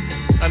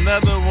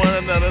 Another one,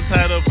 another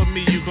title for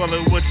me, you call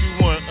it what you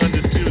want,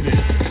 undisputed.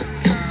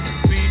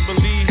 See,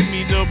 believe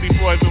me though,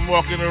 before I even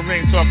walk in the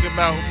ring, talking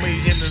about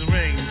me in the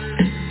ring.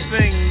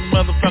 Sing,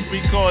 motherfucker,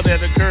 we call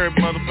that a curb,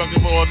 motherfucker,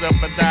 all up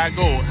a die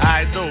go.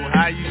 I know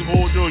how you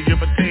hold those,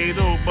 your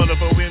potato,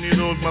 motherfucker, when you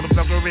those,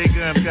 motherfucker, ray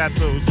guns got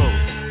those, so.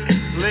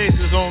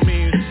 Lasers on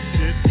me,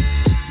 shit.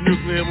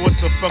 Nuclear, what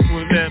the fuck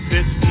was that,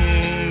 bitch?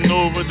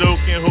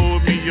 Overdose can't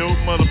hold me, yo,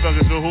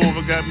 motherfucker,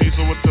 Jehovah got me,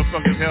 so what the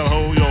fuck is hell,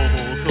 hold yo,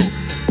 ho, so.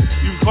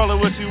 You call it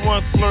what you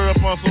want, slur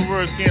up on some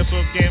words,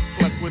 cancel, can't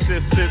fuck. with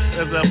this shit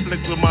as I flick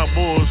with my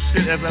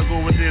bullshit as I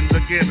go within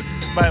again.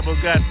 Bible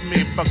got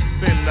me fucking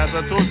sin. As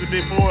I told you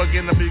before,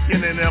 again the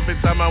beginning. Every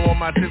time I want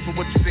my tips,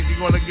 what you think you're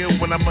gonna get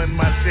when I'm in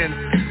my sin?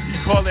 You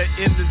call it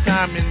ending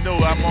time and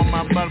no, I'm on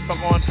my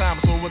motherfucker on time.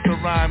 So what the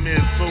rhyme is?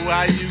 So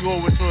how you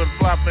go with the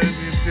flopping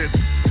and shit?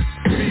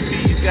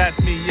 BB got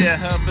me, yeah,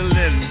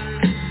 humbling.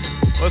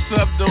 What's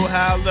up, though?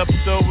 How up,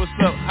 though? What's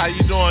up? How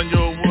you doing,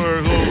 your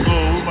word?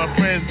 Who my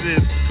friends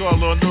is? Call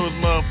on those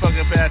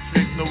motherfucking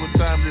Patrick. Know what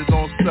time it is,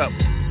 don't stop.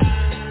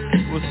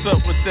 What's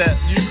up with that?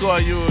 You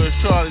call you a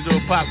Charlie, though.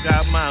 Pop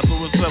got mine.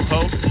 So what's up,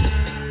 ho?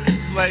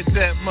 Like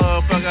that,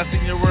 motherfucker. I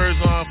seen your words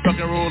on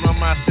fucking roll on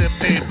my shit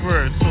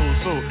paper. So,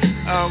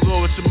 I don't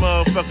go with your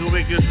motherfucking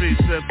wicked streets.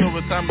 So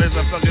what time is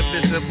I fucking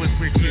bitch up with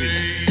Rick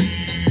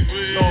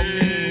Don't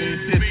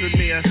mean shit to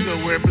me. I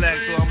still wear black,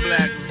 so I'm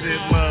black. Shit,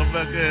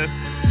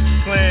 motherfucker.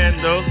 Plan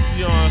though,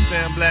 you know what I'm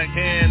saying, black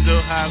hand though,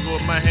 how I go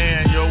with my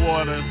hand, your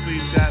water,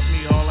 please got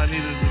me, all I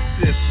need is a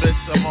sip, bitch,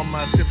 I'm on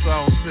my sip, so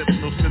I don't sip,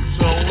 no sip,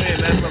 show in,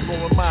 that's I'm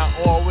going with mine,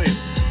 always,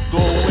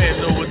 go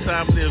in, know what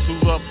time it is, who's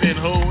up in,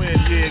 who in,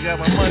 yeah,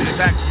 got my money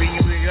back,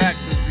 being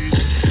relaxed,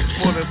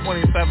 more than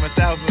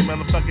 27,000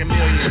 motherfucking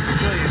millions,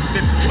 billions,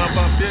 bitches,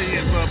 motherfucking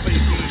billions,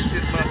 motherfucking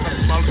shit,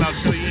 motherfucking all about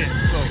billions,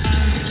 so,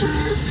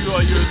 you all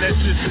your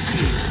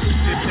electricity,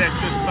 if that's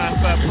just my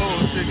 5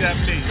 poles, you got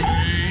me.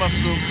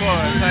 Muscle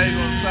cars, how you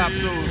gonna stop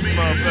those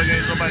motherfuckers?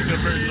 Ain't nobody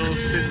converting those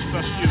bitches,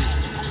 fuck you.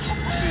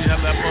 See how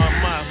that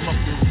my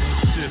muscles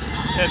and shit,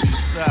 heavy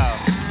style,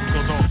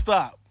 so don't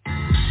stop.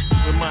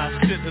 With my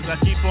shit, as I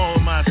keep on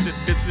with my shit,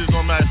 bitches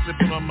on my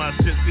sipping on my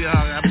shit, see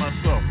how I have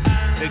myself.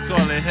 They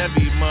call it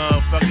heavy,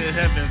 motherfucker,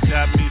 heavens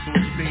got me, so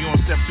what you think you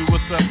on step 2,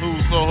 what's up,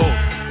 who's so ho?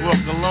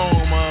 Walk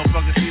alone,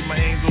 motherfucker, see my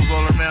angels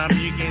all around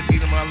me, you can't see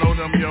them, I know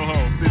them, yo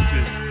ho,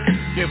 bitches.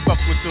 Can't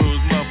fuck with those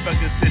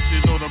motherfucking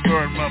stitches or the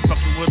bird,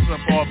 motherfucker. What's up,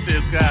 all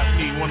this got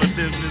me. Want a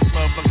business,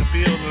 motherfucking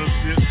field or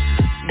shit.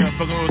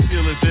 Motherfucker, or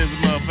steal a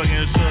business, motherfucking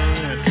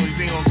insurance. So you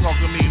think gonna talk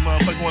to me,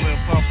 motherfucker, want a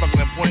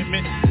motherfucking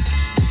appointment?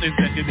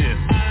 Executive.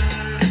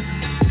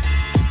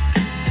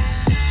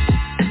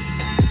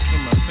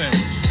 Where's my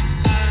sandwich?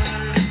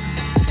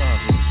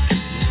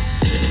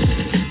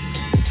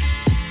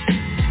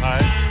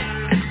 Alright.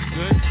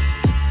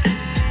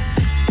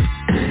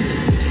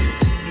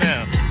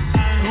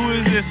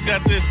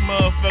 Got this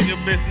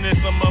motherfucking business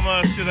on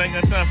my shit, I ain't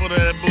got time for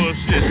that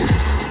bullshit.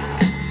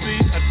 See,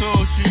 I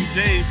told you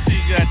JC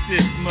got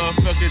this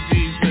motherfucking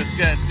Jesus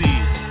got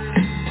these.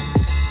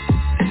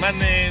 My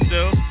name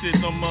though, shit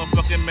don't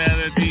motherfucking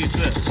matter,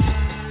 Jesus.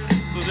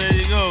 So there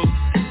you go,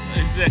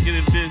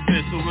 executive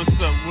business, so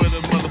what's up with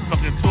a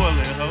motherfucking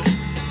toilet, ho?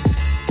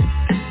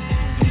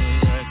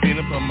 I clean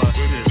up on my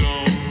shit.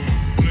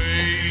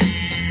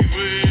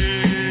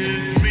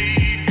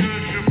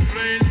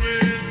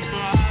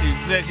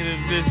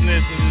 Executive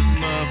business and this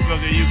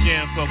motherfucker, you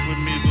can't fuck with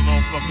me, so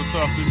don't fucking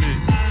talk to me.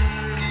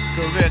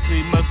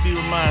 Correctly, must be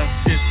with my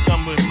shit,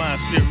 come with my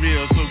shit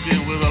real, so get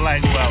with a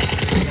light out.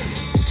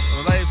 The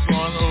lights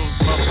on, oh,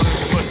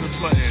 motherfucker, push the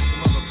button.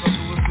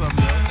 Motherfucker, what's up,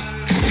 yo?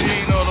 You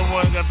ain't know the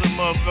one got the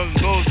motherfucking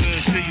goals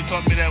and shit, you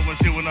taught me that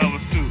one shit when I was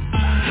 2.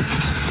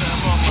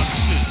 I'm on my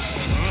shit.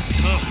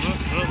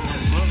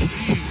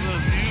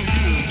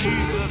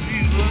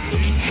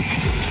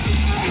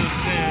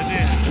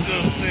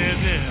 Still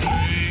stand in.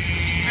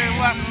 Hey,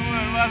 watch the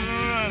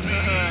run.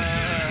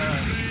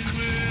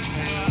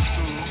 Hey, that's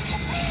cool.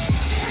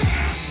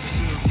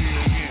 Still see it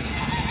again.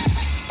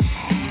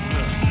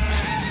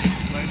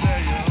 Like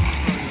that, yo.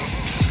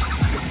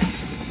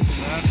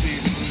 I see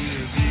it through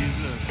here,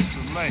 Jesus.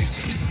 The light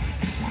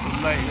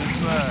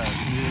inside.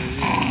 Yeah,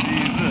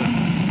 Jesus.